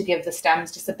to give the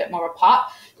stems just a bit more of a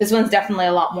pop. This one's definitely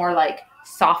a lot more like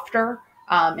softer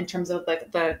in terms of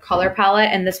like the color palette,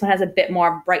 and this one has a bit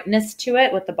more brightness to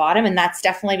it with the bottom, and that's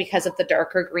definitely because of the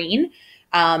darker green.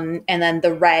 And then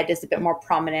the red is a bit more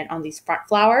prominent on these front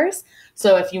flowers.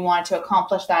 So if you want to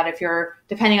accomplish that, if you're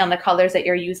depending on the colors that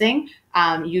you're using,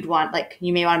 you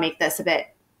may want to make this a bit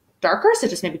darker. So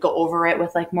just maybe go over it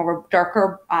with like more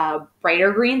darker,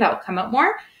 brighter green that will come out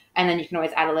more. And then you can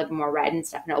always add a little bit more red and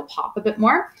stuff and it'll pop a bit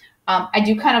more. I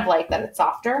do kind of like that it's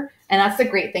softer. And that's the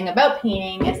great thing about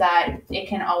painting is that it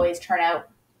can always turn out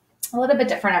a little bit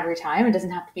different every time. It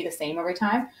doesn't have to be the same every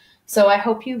time. So I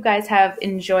hope you guys have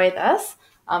enjoyed this.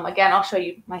 Again, I'll show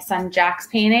you my son Jack's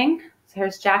painting. So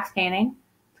here's Jack's painting.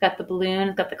 It's got the balloon,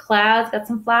 it's got the clouds, got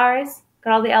some flowers,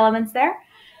 got all the elements there.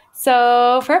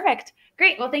 So perfect.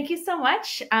 Great. Well, thank you so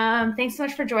much. Thanks so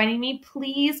much for joining me.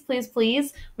 Please, please,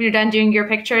 please, when you're done doing your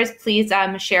pictures, please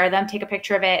share them, take a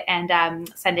picture of it, and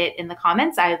send it in the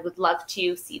comments. I would love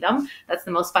to see them. That's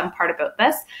the most fun part about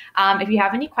this. If you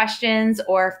have any questions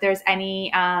or if there's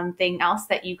anything else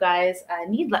that you guys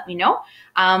need, let me know.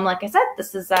 Like I said,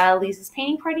 this is Lisa's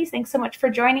Painting Parties. Thanks so much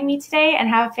for joining me today, and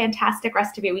have a fantastic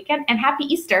rest of your weekend, and happy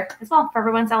Easter as well for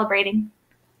everyone celebrating.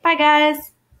 Bye,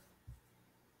 guys.